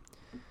insane.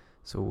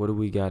 So what do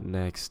we got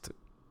next?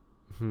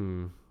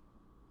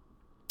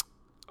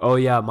 Oh,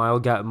 yeah,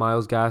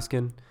 Myles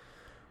Gaskin,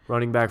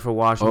 running back for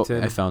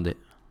Washington. Oh, I found it.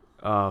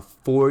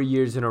 4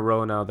 years in a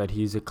row now that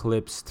he's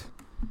eclipsed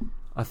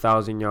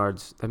 1,000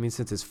 yards. That means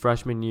since his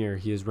freshman year,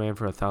 he has ran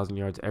for 1,000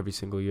 yards every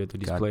single year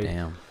that he's played.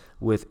 Damn.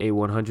 With a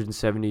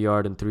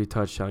 170-yard and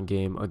 3-touchdown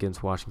game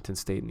against Washington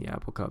State in the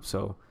Apple Cup.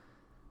 So,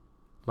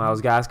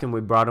 Myles Gaskin, we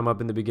brought him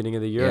up in the beginning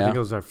of the year. Yeah. I think it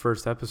was our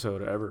first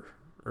episode ever,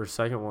 or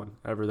second one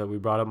ever, that we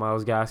brought up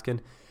Myles Gaskin.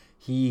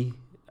 He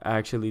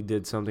actually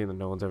did something that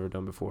no one's ever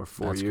done before.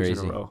 Four years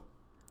crazy. in a row.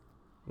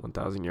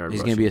 1,000 yards.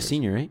 He's going to be a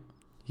senior, right?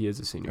 He is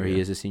a senior. Or he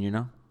is a senior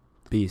now?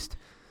 Beast.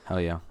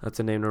 Hell yeah. That's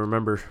a name to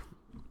remember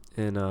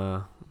in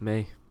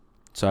May.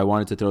 So I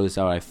wanted to throw this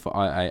out.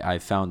 I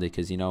found it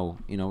because,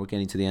 we're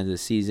getting to the end of the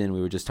season.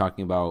 We were just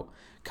talking about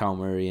Kyle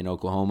Murray in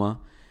Oklahoma.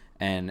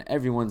 And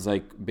everyone's,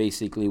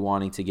 basically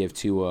wanting to give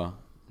Tua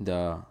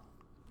the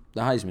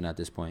Heisman at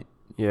this point.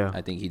 Yeah.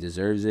 I think he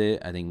deserves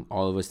it. I think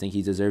all of us think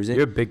he deserves it.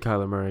 You're a big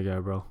Kyler Murray guy,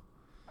 bro.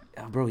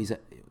 Bro,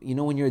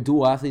 when you're a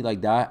dual athlete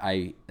like that,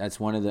 that's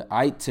one of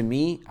the to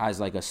me as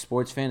a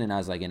sports fan and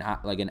as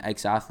an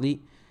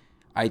ex-athlete,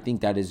 I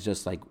think that is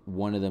just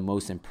one of the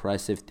most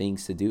impressive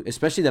things to do,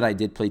 especially that I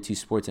did play 2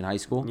 sports in high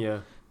school.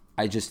 Yeah.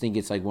 I just think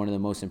it's one of the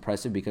most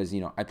impressive because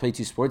I played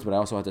 2 sports, but I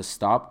also had to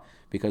stop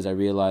because I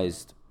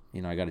realized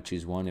I got to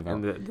choose one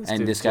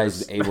and this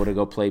guy's able to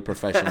go play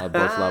professional at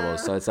both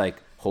levels. So it's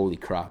holy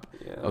crap.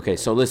 Yeah, okay,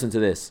 so listen to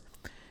this.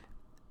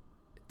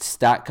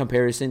 Stat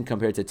comparison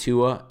compared to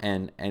Tua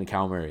and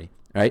Kyle Murray,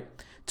 right?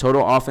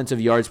 Total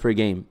offensive yards per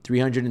game,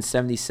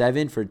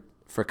 377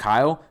 for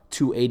Kyle,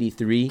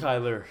 283.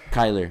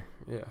 Kyler.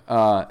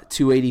 Yeah.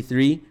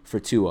 283 for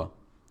Tua.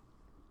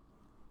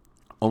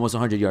 Almost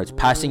 100 yards.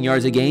 Passing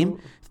yards a game,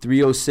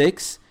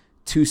 306,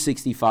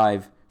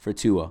 265 for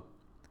Tua.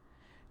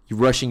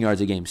 Rushing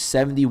yards a game,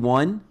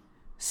 71,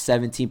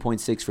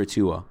 17.6 for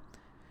Tua.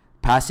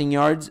 Passing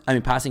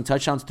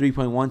touchdowns,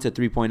 3.1 to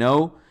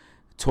 3.0.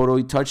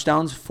 Total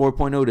touchdowns,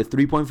 4.0 to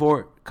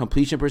 3.4.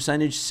 Completion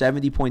percentage,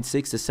 70.6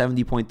 to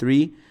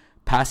 70.3.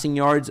 Passing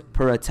yards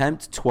per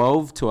attempt,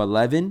 12 to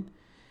 11.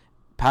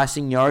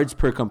 Passing yards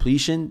per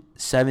completion,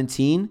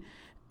 17.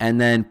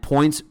 And then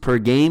points per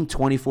game,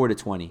 24 to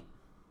 20.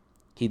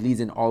 He leads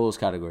in all those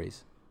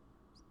categories.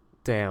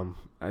 Damn,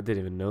 I didn't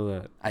even know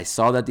that. I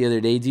saw that the other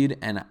day, dude,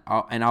 and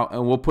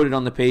we'll put it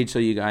on the page so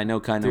I know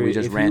kind of we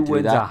just ran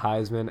through that. If he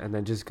wins a Heisman and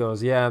then just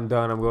goes, yeah, I'm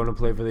done. I'm going to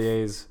play for the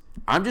A's.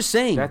 I'm just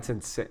saying. That's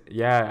insane.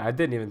 Yeah, I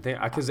didn't even think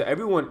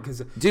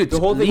dude, the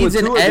whole thing leads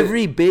in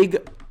every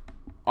big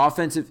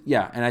offensive.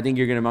 Yeah, and I think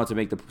you're about to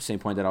make the same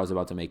point that I was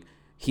about to make.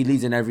 He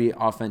leads in every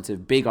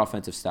big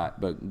offensive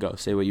stat. But go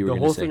say what you were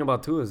going to say. The whole thing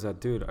about Tua is that,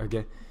 dude,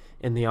 again,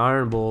 in the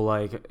Iron Bowl,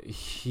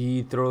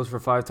 he throws for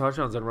 5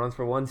 touchdowns and runs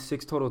for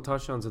 6 total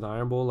touchdowns in the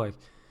Iron Bowl.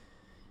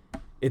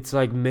 It's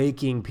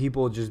making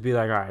people just be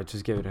all right,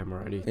 just give it him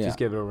already. Yeah. Just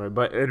give it him already.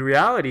 But in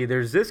reality,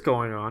 there's this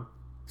going on.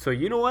 So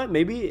you know what?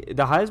 Maybe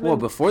the Heisman. Well,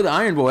 before the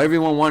Iron Bowl,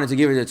 everyone wanted to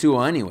give it to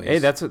Tua anyways. Hey,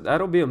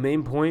 that'll be a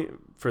main point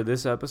for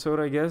this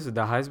episode, I guess. The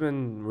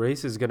Heisman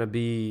race is gonna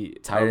be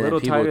a little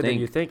tighter than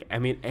you think.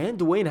 And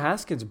Dwayne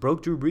Haskins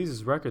broke Drew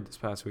Brees' record this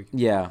past week.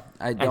 Yeah,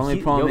 the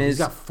only problem is he's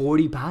got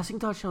 40 passing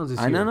touchdowns this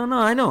year.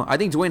 I know. I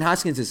think Dwayne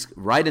Haskins is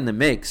right in the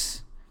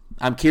mix.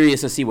 I'm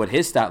curious to see what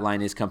his stat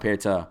line is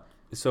compared to.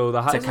 So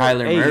the Heisman,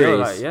 Kyler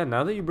Murray's.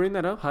 Now that you bring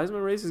that up,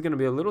 Heisman race is gonna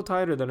be a little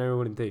tighter than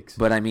everyone thinks.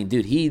 But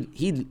dude,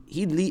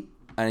 he'd lead.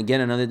 And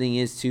again, another thing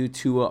is too,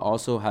 Tua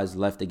also has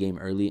left the game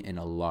early in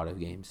a lot of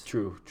games.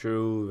 True.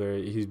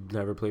 He's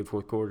never played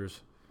 4th quarters.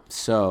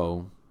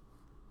 So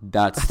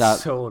that's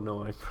so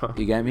annoying, bro.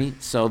 You get me?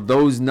 So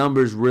those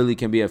numbers really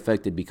can be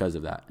affected because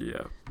of that.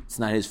 Yeah. It's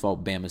not his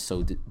fault. Bama's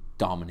so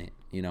dominant,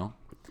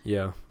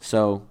 Yeah.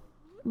 So,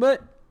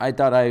 but I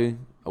thought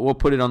we'll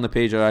put it on the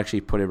page. I'll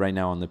actually put it right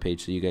now on the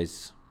page so you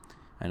guys.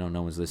 I know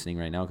no one's listening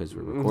right now because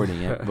we're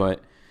recording it,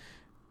 but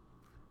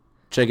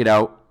check it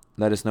out.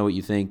 Let us know what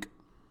you think.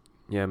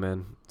 Yeah,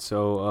 man.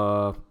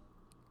 So,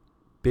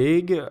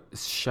 big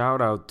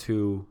shout out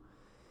to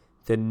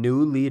the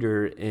new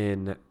leader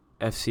in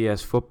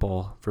FCS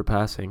football for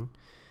passing,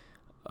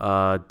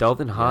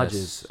 Delvin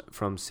Hodges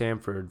from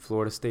Samford.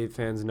 Florida State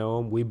fans know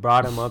him. We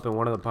brought him up in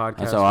one of the podcasts.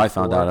 That's how I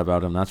found out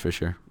about him. That's for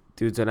sure.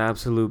 Dude's an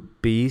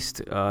absolute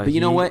beast. But you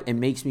know what? It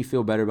makes me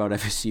feel better about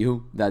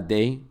FSU that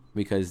day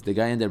because the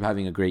guy ended up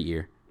having a great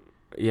year.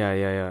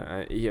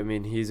 Yeah.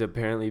 He's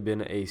apparently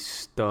been a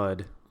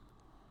stud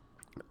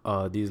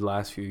these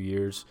last few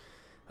years.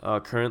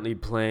 Currently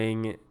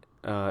playing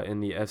in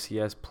the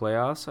FCS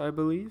playoffs, I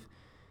believe.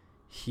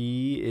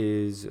 He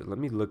is... Let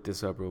me look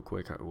this up real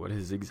quick, what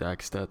his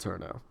exact stats are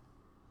now.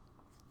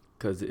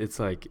 Because it's,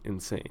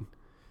 insane.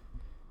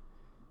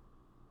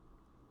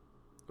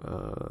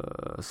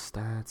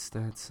 Stats.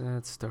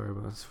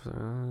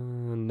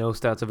 No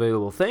stats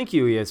available. Thank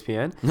you,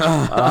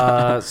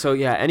 ESPN. So,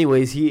 yeah,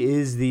 anyways, he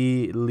is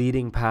the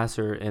leading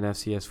passer in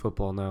FCS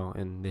football now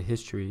in the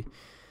history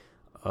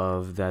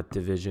of that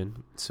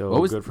division.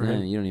 So good for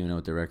him. You don't even know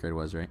what the record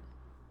was, right?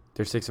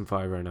 They're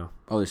 6-5 right now.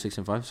 Oh, they're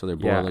 6-5, so they're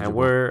bowl eligible. And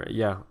we're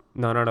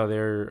no,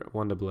 they're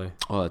 1AA.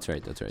 Oh, that's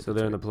right. So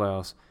they're in the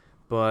playoffs.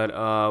 But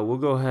we'll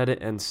go ahead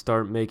and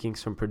start making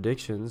some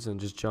predictions and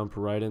just jump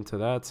right into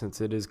that since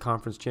it is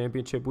conference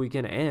championship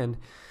weekend and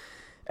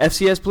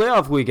FCS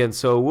playoff weekend.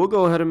 So we'll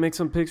go ahead and make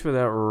some picks for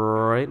that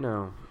right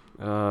now.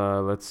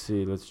 Let's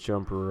see. Let's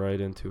jump right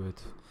into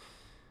it.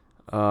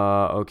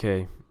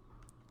 Okay.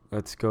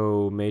 Let's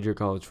go major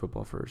college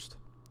football first.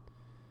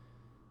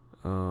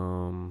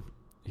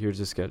 Here's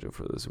the schedule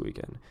for this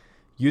weekend.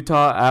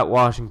 Utah at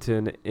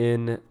Washington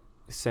in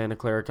Santa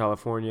Clara,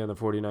 California, in the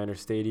 49ers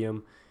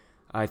Stadium.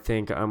 I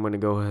think I'm going to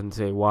go ahead and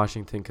say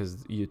Washington because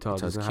Utah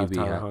doesn't have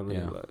Tyler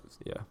Huntley.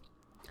 Yeah.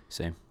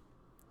 Same.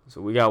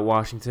 So we got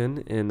Washington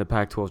in the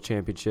Pac-12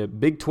 championship.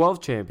 Big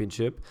 12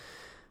 championship.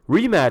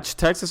 Rematch,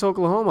 Texas,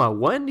 Oklahoma.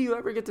 When do you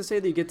ever get to say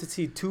that you get to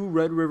see two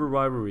Red River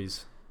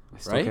rivalries? I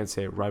still can't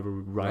say it.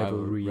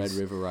 Rivalries. Red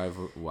River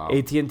rival. Wow.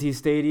 AT&T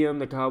Stadium,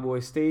 the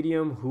Cowboys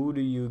Stadium. Who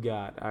do you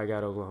got? I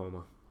got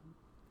Oklahoma.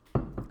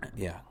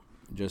 Yeah.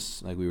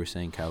 Just like we were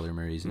saying, Kyler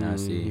Murray's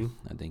nasty.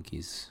 I think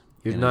he's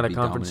not a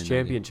conference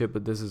championship,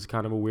 but this is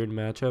kind of a weird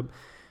matchup.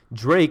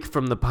 Drake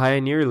from the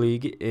Pioneer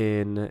League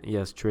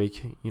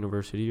Drake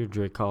University or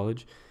Drake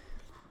College.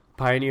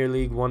 Pioneer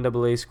League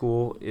 1AA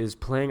school is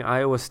playing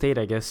Iowa State.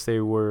 I guess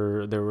there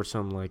were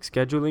some like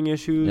scheduling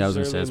issues. Yeah, I was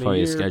going to say it's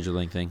probably a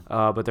scheduling thing.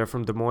 But they're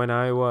from Des Moines,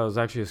 Iowa. It was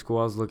actually a school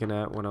I was looking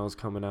at when I was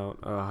coming out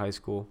high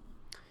school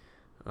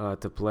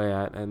to play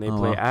at. And they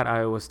play at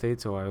Iowa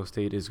State, so Iowa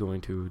State is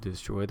going to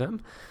destroy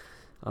them.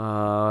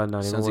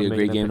 Sounds like a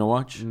great game to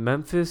watch.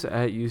 Memphis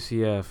at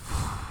UCF.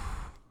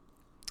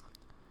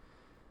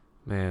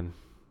 Man,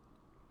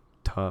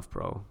 tough,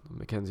 bro. The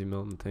Mackenzie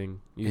Milton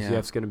thing.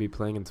 UCF's going to be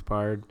playing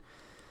inspired.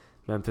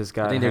 Memphis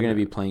got. I think they're going to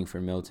be playing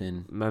for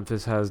Milton.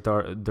 Memphis has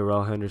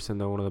Darrell Henderson,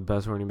 though, one of the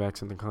best running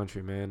backs in the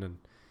country, man. And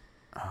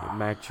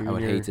Mac Jr. I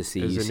would hate to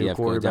see UCF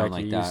go down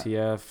like that.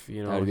 UCF,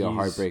 that would be a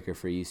heartbreaker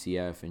for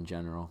UCF in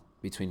general.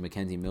 Between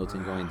Mackenzie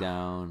Milton going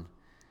down.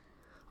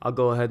 I'll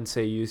go ahead and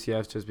say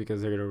UCF just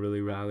because they're going to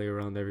really rally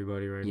around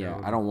everybody right now.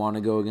 Yeah, I don't want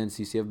to go against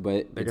UCF,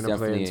 but it's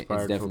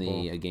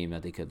definitely a game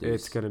that they could lose.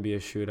 It's going to be a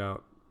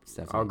shootout.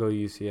 I'll go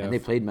UCF. And they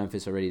played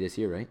Memphis already this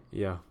year, right?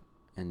 Yeah.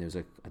 And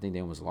I think they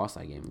almost lost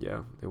that game.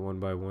 Yeah, they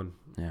won by 1.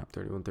 Yeah.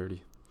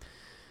 31-30.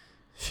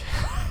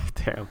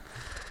 Damn.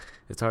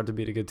 It's hard to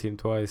beat a good team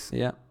twice.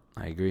 Yeah,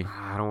 I agree.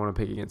 I don't want to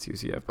pick against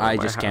UCF. I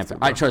just can't.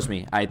 Trust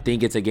me. I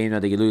think it's a game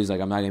that they could lose. Like,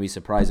 I'm not going to be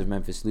surprised if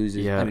Memphis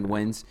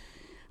wins.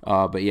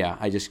 But yeah,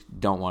 I just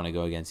don't want to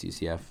go against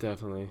UCF.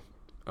 Definitely.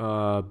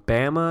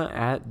 Bama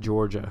at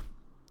Georgia.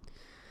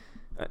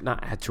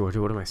 Not at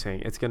Georgia. What am I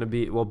saying? It's going to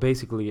be,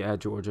 basically at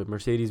Georgia.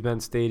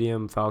 Mercedes-Benz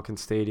Stadium, Falcon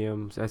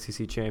Stadium,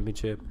 SEC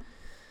Championship.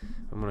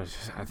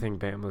 I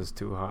think Bama's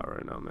too hot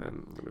right now,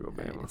 man. I'm going to go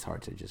Bama. It's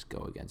hard to just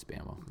go against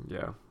Bama.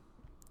 Yeah.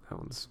 That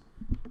one's,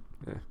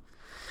 yeah.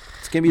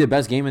 It's going to be the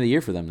best game of the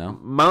year for them, though.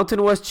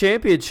 Mountain West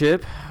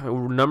Championship.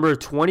 Number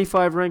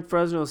 25 ranked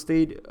Fresno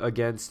State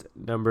against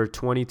number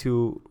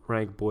 22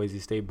 ranked Boise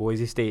State.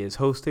 Boise State is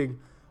hosting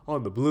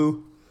on the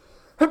blue.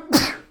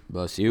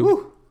 Bless you.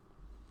 Woo.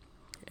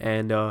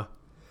 And, damn.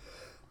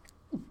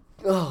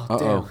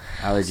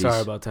 Allergies.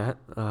 Sorry about that.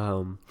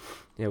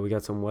 Yeah, we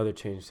got some weather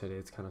change today.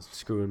 It's kind of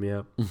screwing me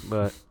up.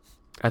 But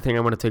I think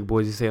I'm going to take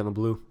Boise State on the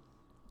blue.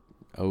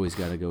 Always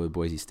got to go with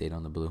Boise State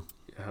on the blue.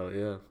 Hell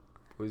yeah.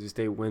 Boise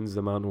State wins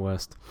the Mountain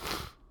West.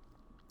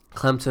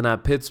 Clemson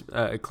at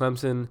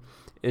Clemson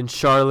in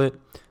Charlotte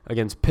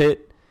against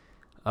Pitt.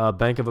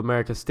 Bank of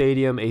America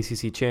Stadium,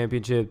 ACC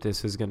Championship.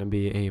 This is going to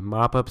be a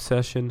mop-up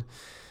session.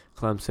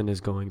 Clemson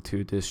is going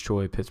to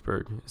destroy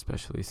Pittsburgh,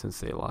 especially since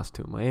they lost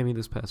to Miami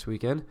this past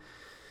weekend.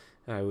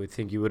 I would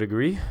think you would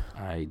agree.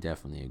 I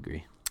definitely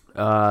agree.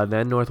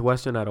 Then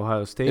Northwestern at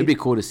Ohio State. It'd be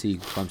cool to see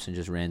Clemson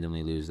just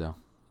randomly lose, though.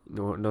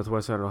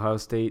 Northwestern at Ohio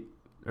State.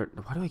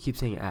 Why do I keep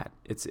saying at?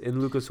 It's in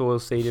Lucas Oil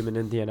Stadium in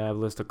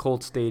Indianapolis, the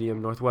Colts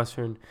Stadium,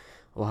 Northwestern,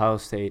 Ohio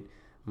State.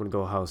 I'm going to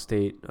go Ohio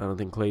State. I don't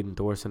think Clayton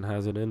Thorson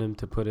has it in him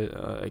to put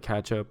a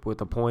catch up with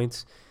the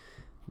points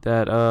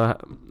that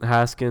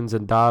Haskins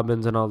and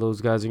Dobbins and all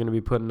those guys are going to be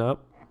putting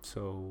up.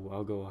 So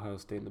I'll go Ohio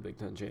State in the Big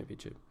Ten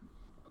Championship.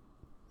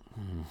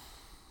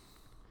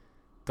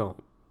 Don't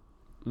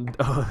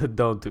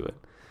do it.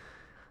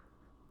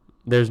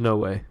 There's no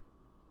way.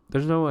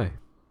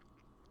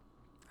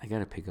 I got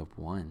to pick up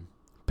one.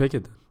 Pick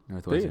it then.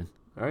 Northwestern.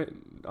 All right.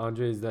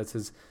 Andres, that's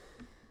his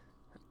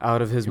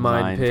out of his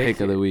mind pick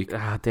of the week.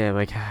 Damn,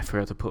 I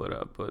forgot to pull it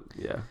up, but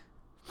yeah.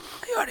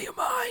 Are you out of your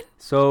mind?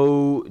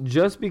 So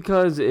just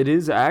because it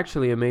is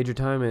actually a major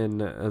time in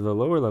the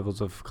lower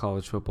levels of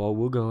college football,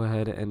 we'll go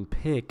ahead and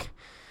pick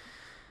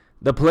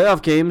the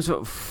playoff games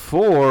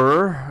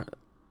for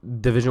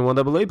Division I AA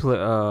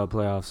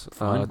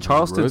playoffs.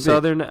 Charleston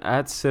Southern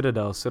at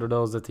Citadel.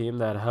 Citadel is the team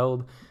that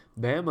held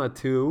Bama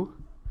to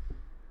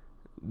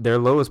their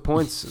lowest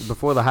points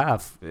before the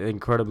half,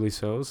 incredibly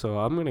so. So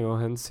I'm going to go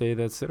ahead and say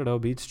that Citadel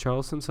beats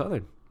Charleston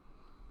Southern.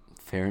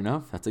 Fair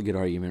enough. That's a good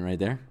argument right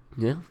there.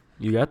 Yeah.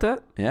 You got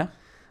that? Yeah.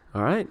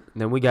 All right.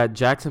 Then we got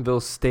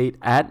Jacksonville State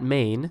at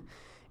Maine.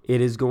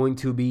 It is going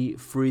to be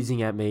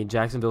freezing at Maine.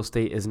 Jacksonville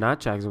State is not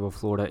Jacksonville,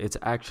 Florida. It's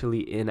actually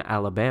in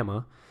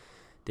Alabama.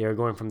 They are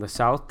going from the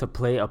south to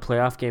play a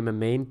playoff game in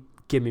Maine.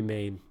 Give me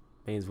Maine.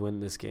 Maine's win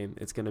this game.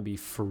 It's going to be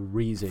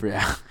freezing.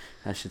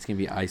 That shit's going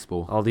to be ice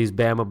bowl. All these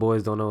Bama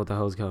boys don't know what the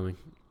hell's coming.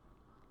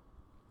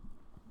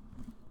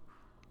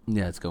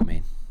 Yeah, let's go,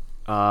 Maine.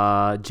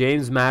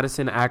 James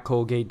Madison at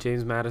Colgate.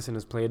 James Madison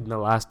has played in the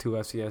last 2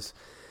 FCS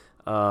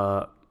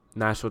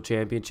national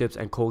championships,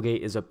 and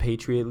Colgate is a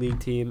Patriot League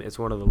team. It's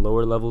one of the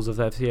lower levels of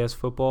FCS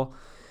football.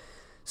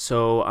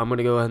 So I'm going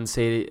to go ahead and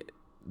say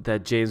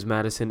that James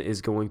Madison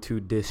is going to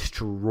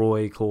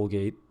destroy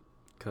Colgate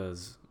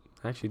because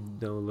I actually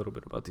know a little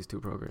bit about these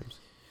 2 programs.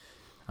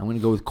 I'm going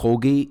to go with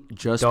Colgate.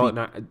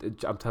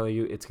 I'm telling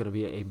you, it's going to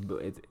be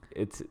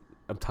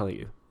I'm telling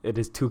you. It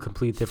is 2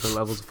 complete different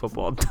levels of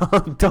football.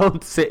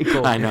 Don't say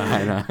Colgate. I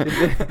know.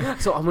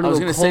 So I'm I was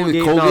going to say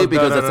with Colgate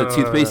because that's a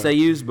toothpaste I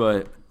use,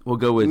 but we'll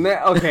go with...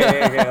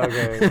 Okay.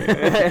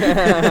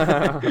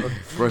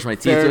 Brush my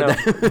teeth with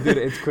that. Dude,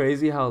 it's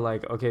crazy how,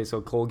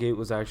 so Colgate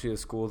was actually a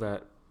school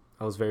that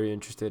I was very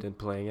interested in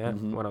playing at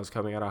when I was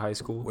coming out of high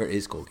school. Where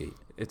is Colgate?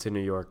 It's in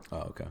New York.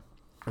 Oh, okay.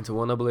 It's a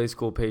 1AA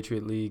school,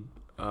 Patriot League.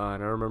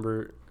 And I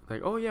remember,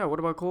 oh, yeah, what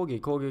about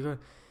Colgate?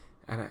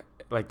 And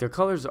their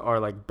colors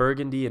are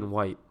burgundy and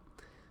white,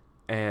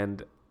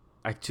 and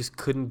I just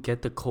couldn't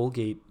get the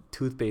Colgate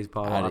toothpaste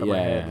bottle out of my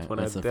head. When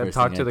I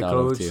talked to the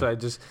coach,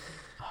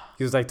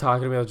 he was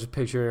talking to me. I was just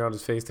picturing on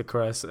his face the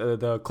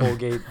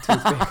Colgate toothpaste.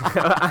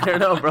 I don't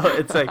know, bro.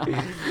 It's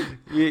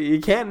you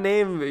can't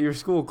name your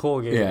school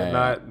Colgate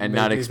and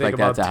not expect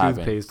that to happen.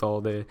 Toothpaste all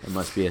day. It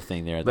must be a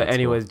thing there. But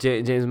anyways,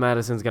 James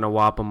Madison's gonna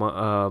mop him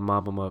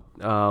up.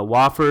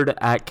 Wofford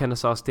at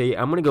Kennesaw State.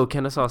 I'm gonna go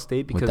Kennesaw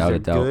State because they're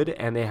good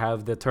and they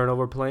have the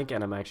turnover plank,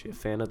 and I'm actually a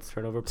fan of the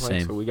turnover plank.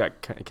 Same. So we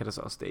got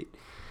Kennesaw State.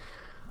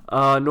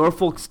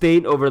 Norfolk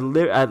State over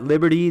at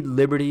Liberty.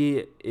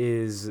 Liberty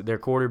their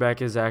quarterback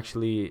is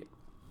actually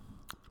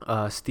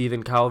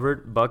Stephen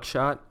Calvert,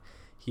 Buckshot.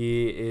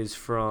 He is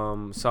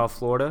from South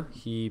Florida.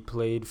 He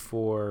played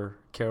for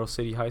Carroll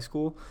City High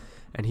School,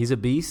 and he's a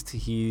beast.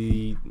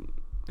 He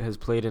has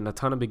played in a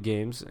ton of big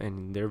games,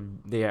 and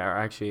they are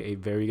actually a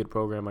very good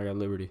program. I got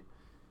Liberty.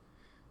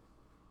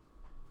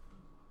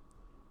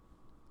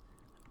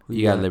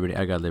 You got Liberty.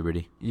 I got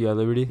Liberty. You got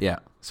Liberty? Yeah.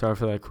 Sorry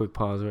for that quick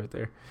pause right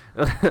there.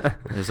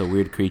 There's a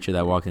weird creature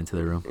that walked into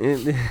the room.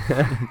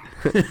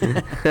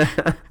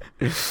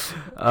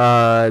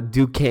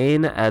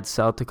 Duquesne at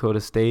South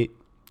Dakota State.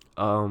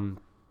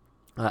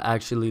 I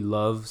actually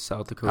love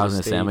South Dakota State. I was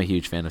going to say, I'm a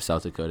huge fan of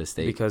South Dakota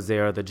State. Because they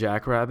are the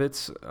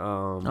Jackrabbits.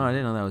 Oh, I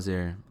didn't know that was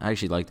there. I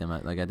actually like them. I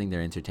think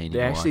they're entertaining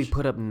They actually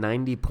put up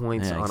 90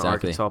 points on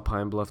Arkansas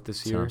Pine Bluff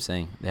this year. That's what I'm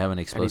saying. They have an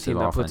explosive offense.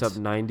 Any team that puts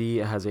up 90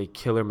 has a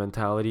killer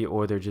mentality,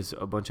 or they're just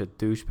a bunch of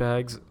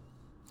douchebags.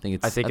 I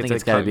think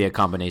it's got to be a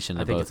combination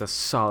of both. I think it's a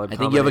solid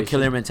combination. I think you have a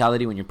killer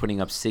mentality when you're putting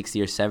up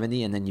 60 or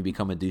 70, and then you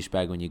become a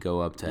douchebag when you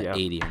go up to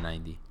 80 or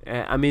 90.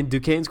 I mean,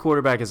 Duquesne's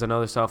quarterback is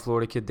another South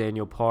Florida kid,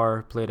 Daniel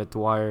Parr, played at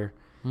Dwyer.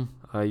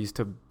 I used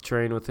to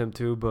train with him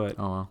too, but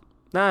we'll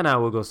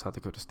go South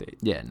Dakota State.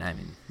 Yeah,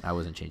 I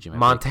wasn't changing my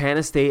Montana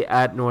pick. State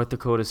at North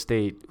Dakota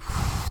State.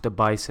 The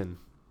Bison.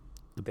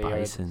 The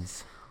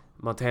Bisons.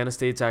 Montana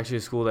State's actually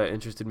a school that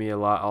interested me a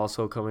lot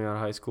also coming out of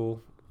high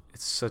school.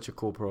 It's such a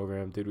cool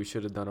program, dude. We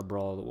should have done a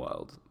Brawl of the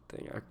Wild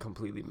thing. I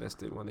completely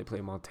missed it when they play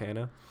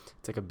Montana.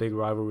 It's like a big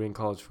rivalry in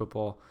college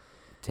football.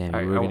 Damn,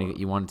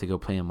 you wanted to go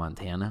play in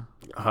Montana?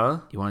 Huh?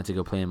 You wanted to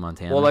go play in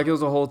Montana? Well, it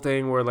was a whole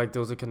thing where there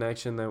was a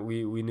connection that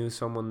we knew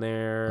someone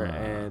there,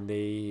 and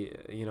they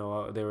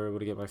were able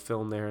to get my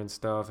film there and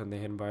stuff, and they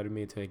had invited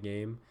me to a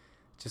game.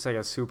 Just like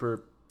a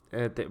super,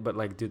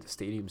 but dude, the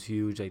stadium's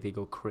huge. They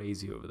go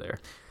crazy over there.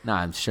 Nah,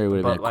 I'm sure it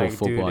would have been a cool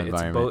football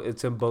environment.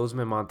 It's in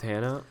Bozeman,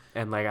 Montana,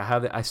 and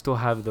I still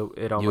have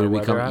it on my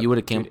weather app. You would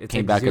have came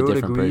back a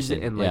different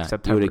person. In, you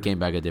September. would have came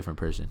back a different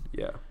person.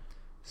 Yeah.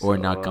 Or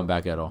not come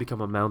back at all. Become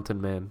a mountain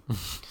man.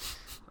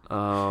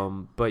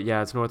 But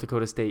yeah, it's North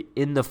Dakota State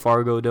in the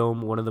Fargo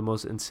Dome, one of the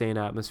most insane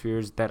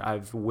atmospheres that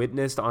I've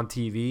witnessed on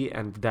TV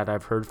and that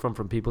I've heard from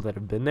people that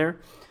have been there.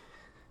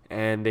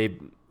 And they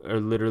are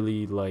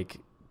literally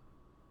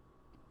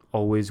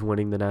always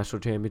winning the national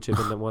championship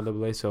in the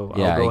 1AA. So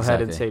I'll go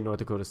ahead and say North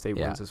Dakota State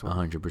wins this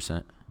one.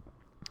 100%.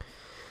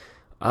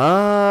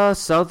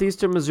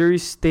 Southeastern Missouri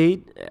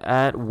State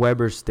at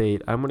Weber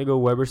State. I'm going to go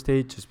Weber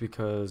State just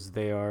because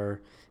they are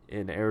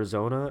in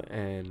Arizona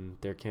and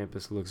their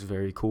campus looks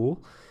very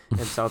cool. And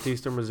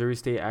Southeastern Missouri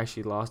State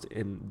actually lost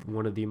in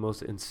one of the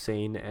most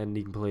insane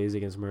ending plays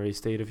against Murray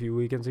State a few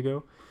weekends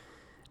ago.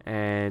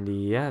 And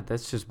yeah,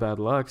 that's just bad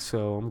luck.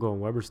 So I'm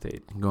going Weber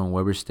State. I'm going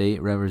Weber State,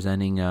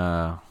 representing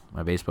my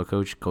baseball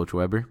coach, Coach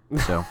Weber.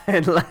 So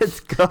and let's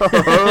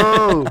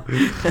go.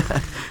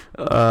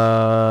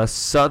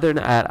 Southern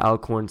at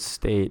Alcorn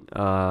State.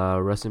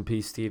 Rest in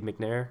peace, Steve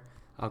McNair,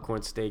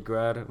 Alcorn State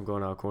grad. I'm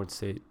going Alcorn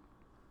State.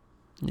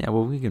 Yeah,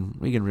 well, we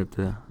can rip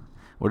the.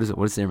 What is it?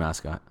 What's their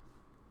mascot?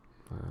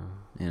 I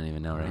don't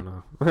even know, right? I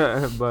don't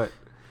know. But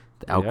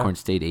the Alcorn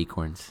State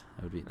Acorns.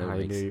 That would I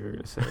knew you were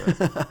gonna say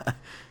that.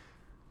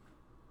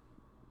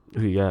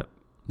 Who you got?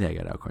 Yeah, I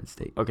got Alcorn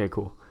State. Okay,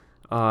 cool.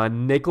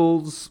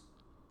 Nichols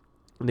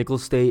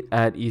Nicholls State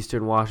at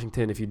Eastern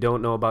Washington. If you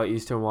don't know about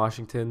Eastern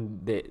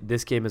Washington,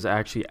 this game is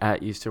actually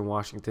at Eastern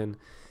Washington.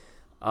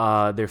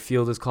 Their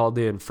field is called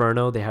the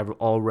Inferno. They have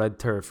all red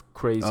turf.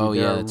 Crazy. Oh,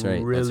 yeah, that's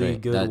right. Really that's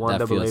right. good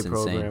 1AA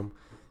program. Insane.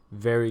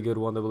 Very good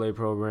 1AA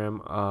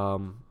program.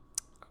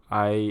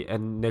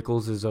 And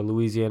Nicholls is a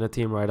Louisiana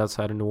team right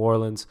outside of New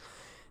Orleans.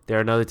 They're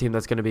another team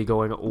that's going to be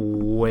going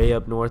way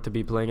up north to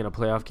be playing in a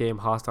playoff game.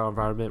 Hostile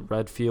environment,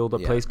 red field, a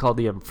place called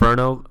the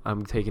Inferno.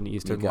 I'm taking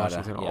Eastern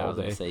Washington all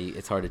day. Say,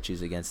 it's hard to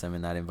choose against them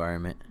in that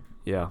environment.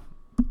 Yeah.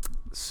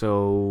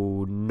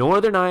 So,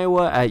 Northern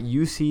Iowa at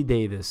UC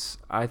Davis.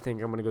 I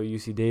think I'm going to go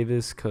UC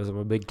Davis because I'm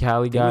a big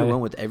Cali guy. We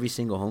went with every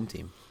single home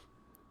team.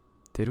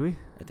 Did we?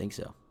 I think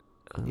so.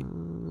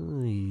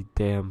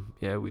 Damn.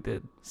 Yeah, we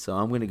did. So,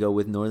 I'm going to go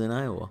with Northern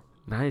Iowa.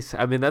 Nice.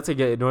 I mean, that's a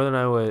good. Northern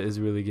Iowa is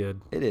really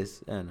good. It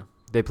is. I don't know.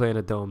 They play in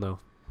a dome, though.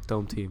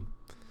 Dome team.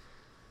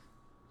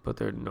 But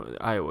they're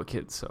Iowa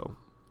kids, so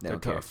they're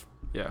tough.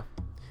 Yeah.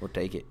 We'll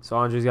take it. So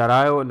Andre's got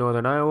Iowa,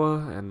 Northern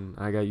Iowa, and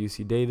I got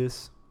UC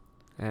Davis.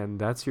 And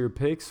that's your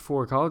picks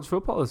for college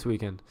football this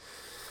weekend.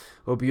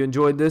 Hope you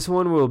enjoyed this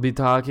one. We'll be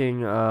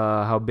talking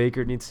how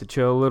Baker needs to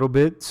chill a little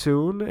bit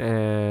soon,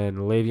 and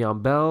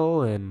Le'Veon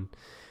Bell, and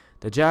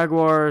the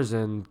Jaguars,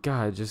 and,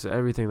 God, just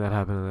everything that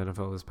happened in the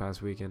NFL this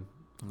past weekend,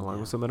 along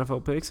with some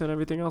NFL picks and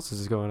everything else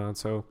is going on.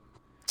 So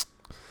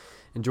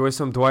enjoy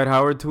some Dwight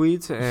Howard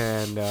tweets,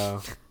 and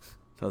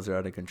those are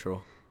out of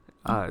control.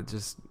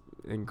 Just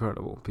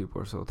incredible.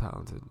 People are so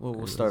talented. Well,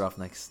 we'll start off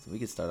next. We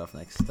could start off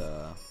next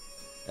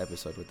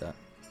episode with that.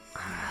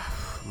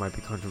 Might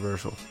be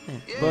controversial. Yeah,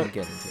 but we'll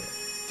get into it.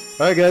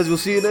 All right, guys. We'll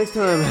see you next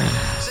time.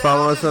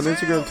 Follow us on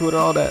Instagram, Twitter,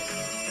 all that.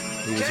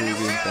 Leave us a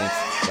review.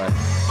 Thanks. Bye.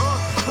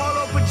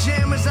 Polo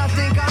pajamas, I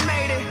think I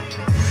made it.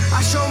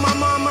 I showed my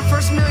mom my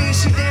first million,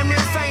 she damn near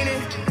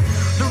fainted.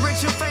 The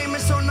rich and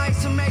famous, so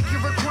nice to make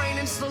your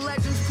acquaintance. The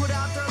legends put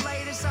out their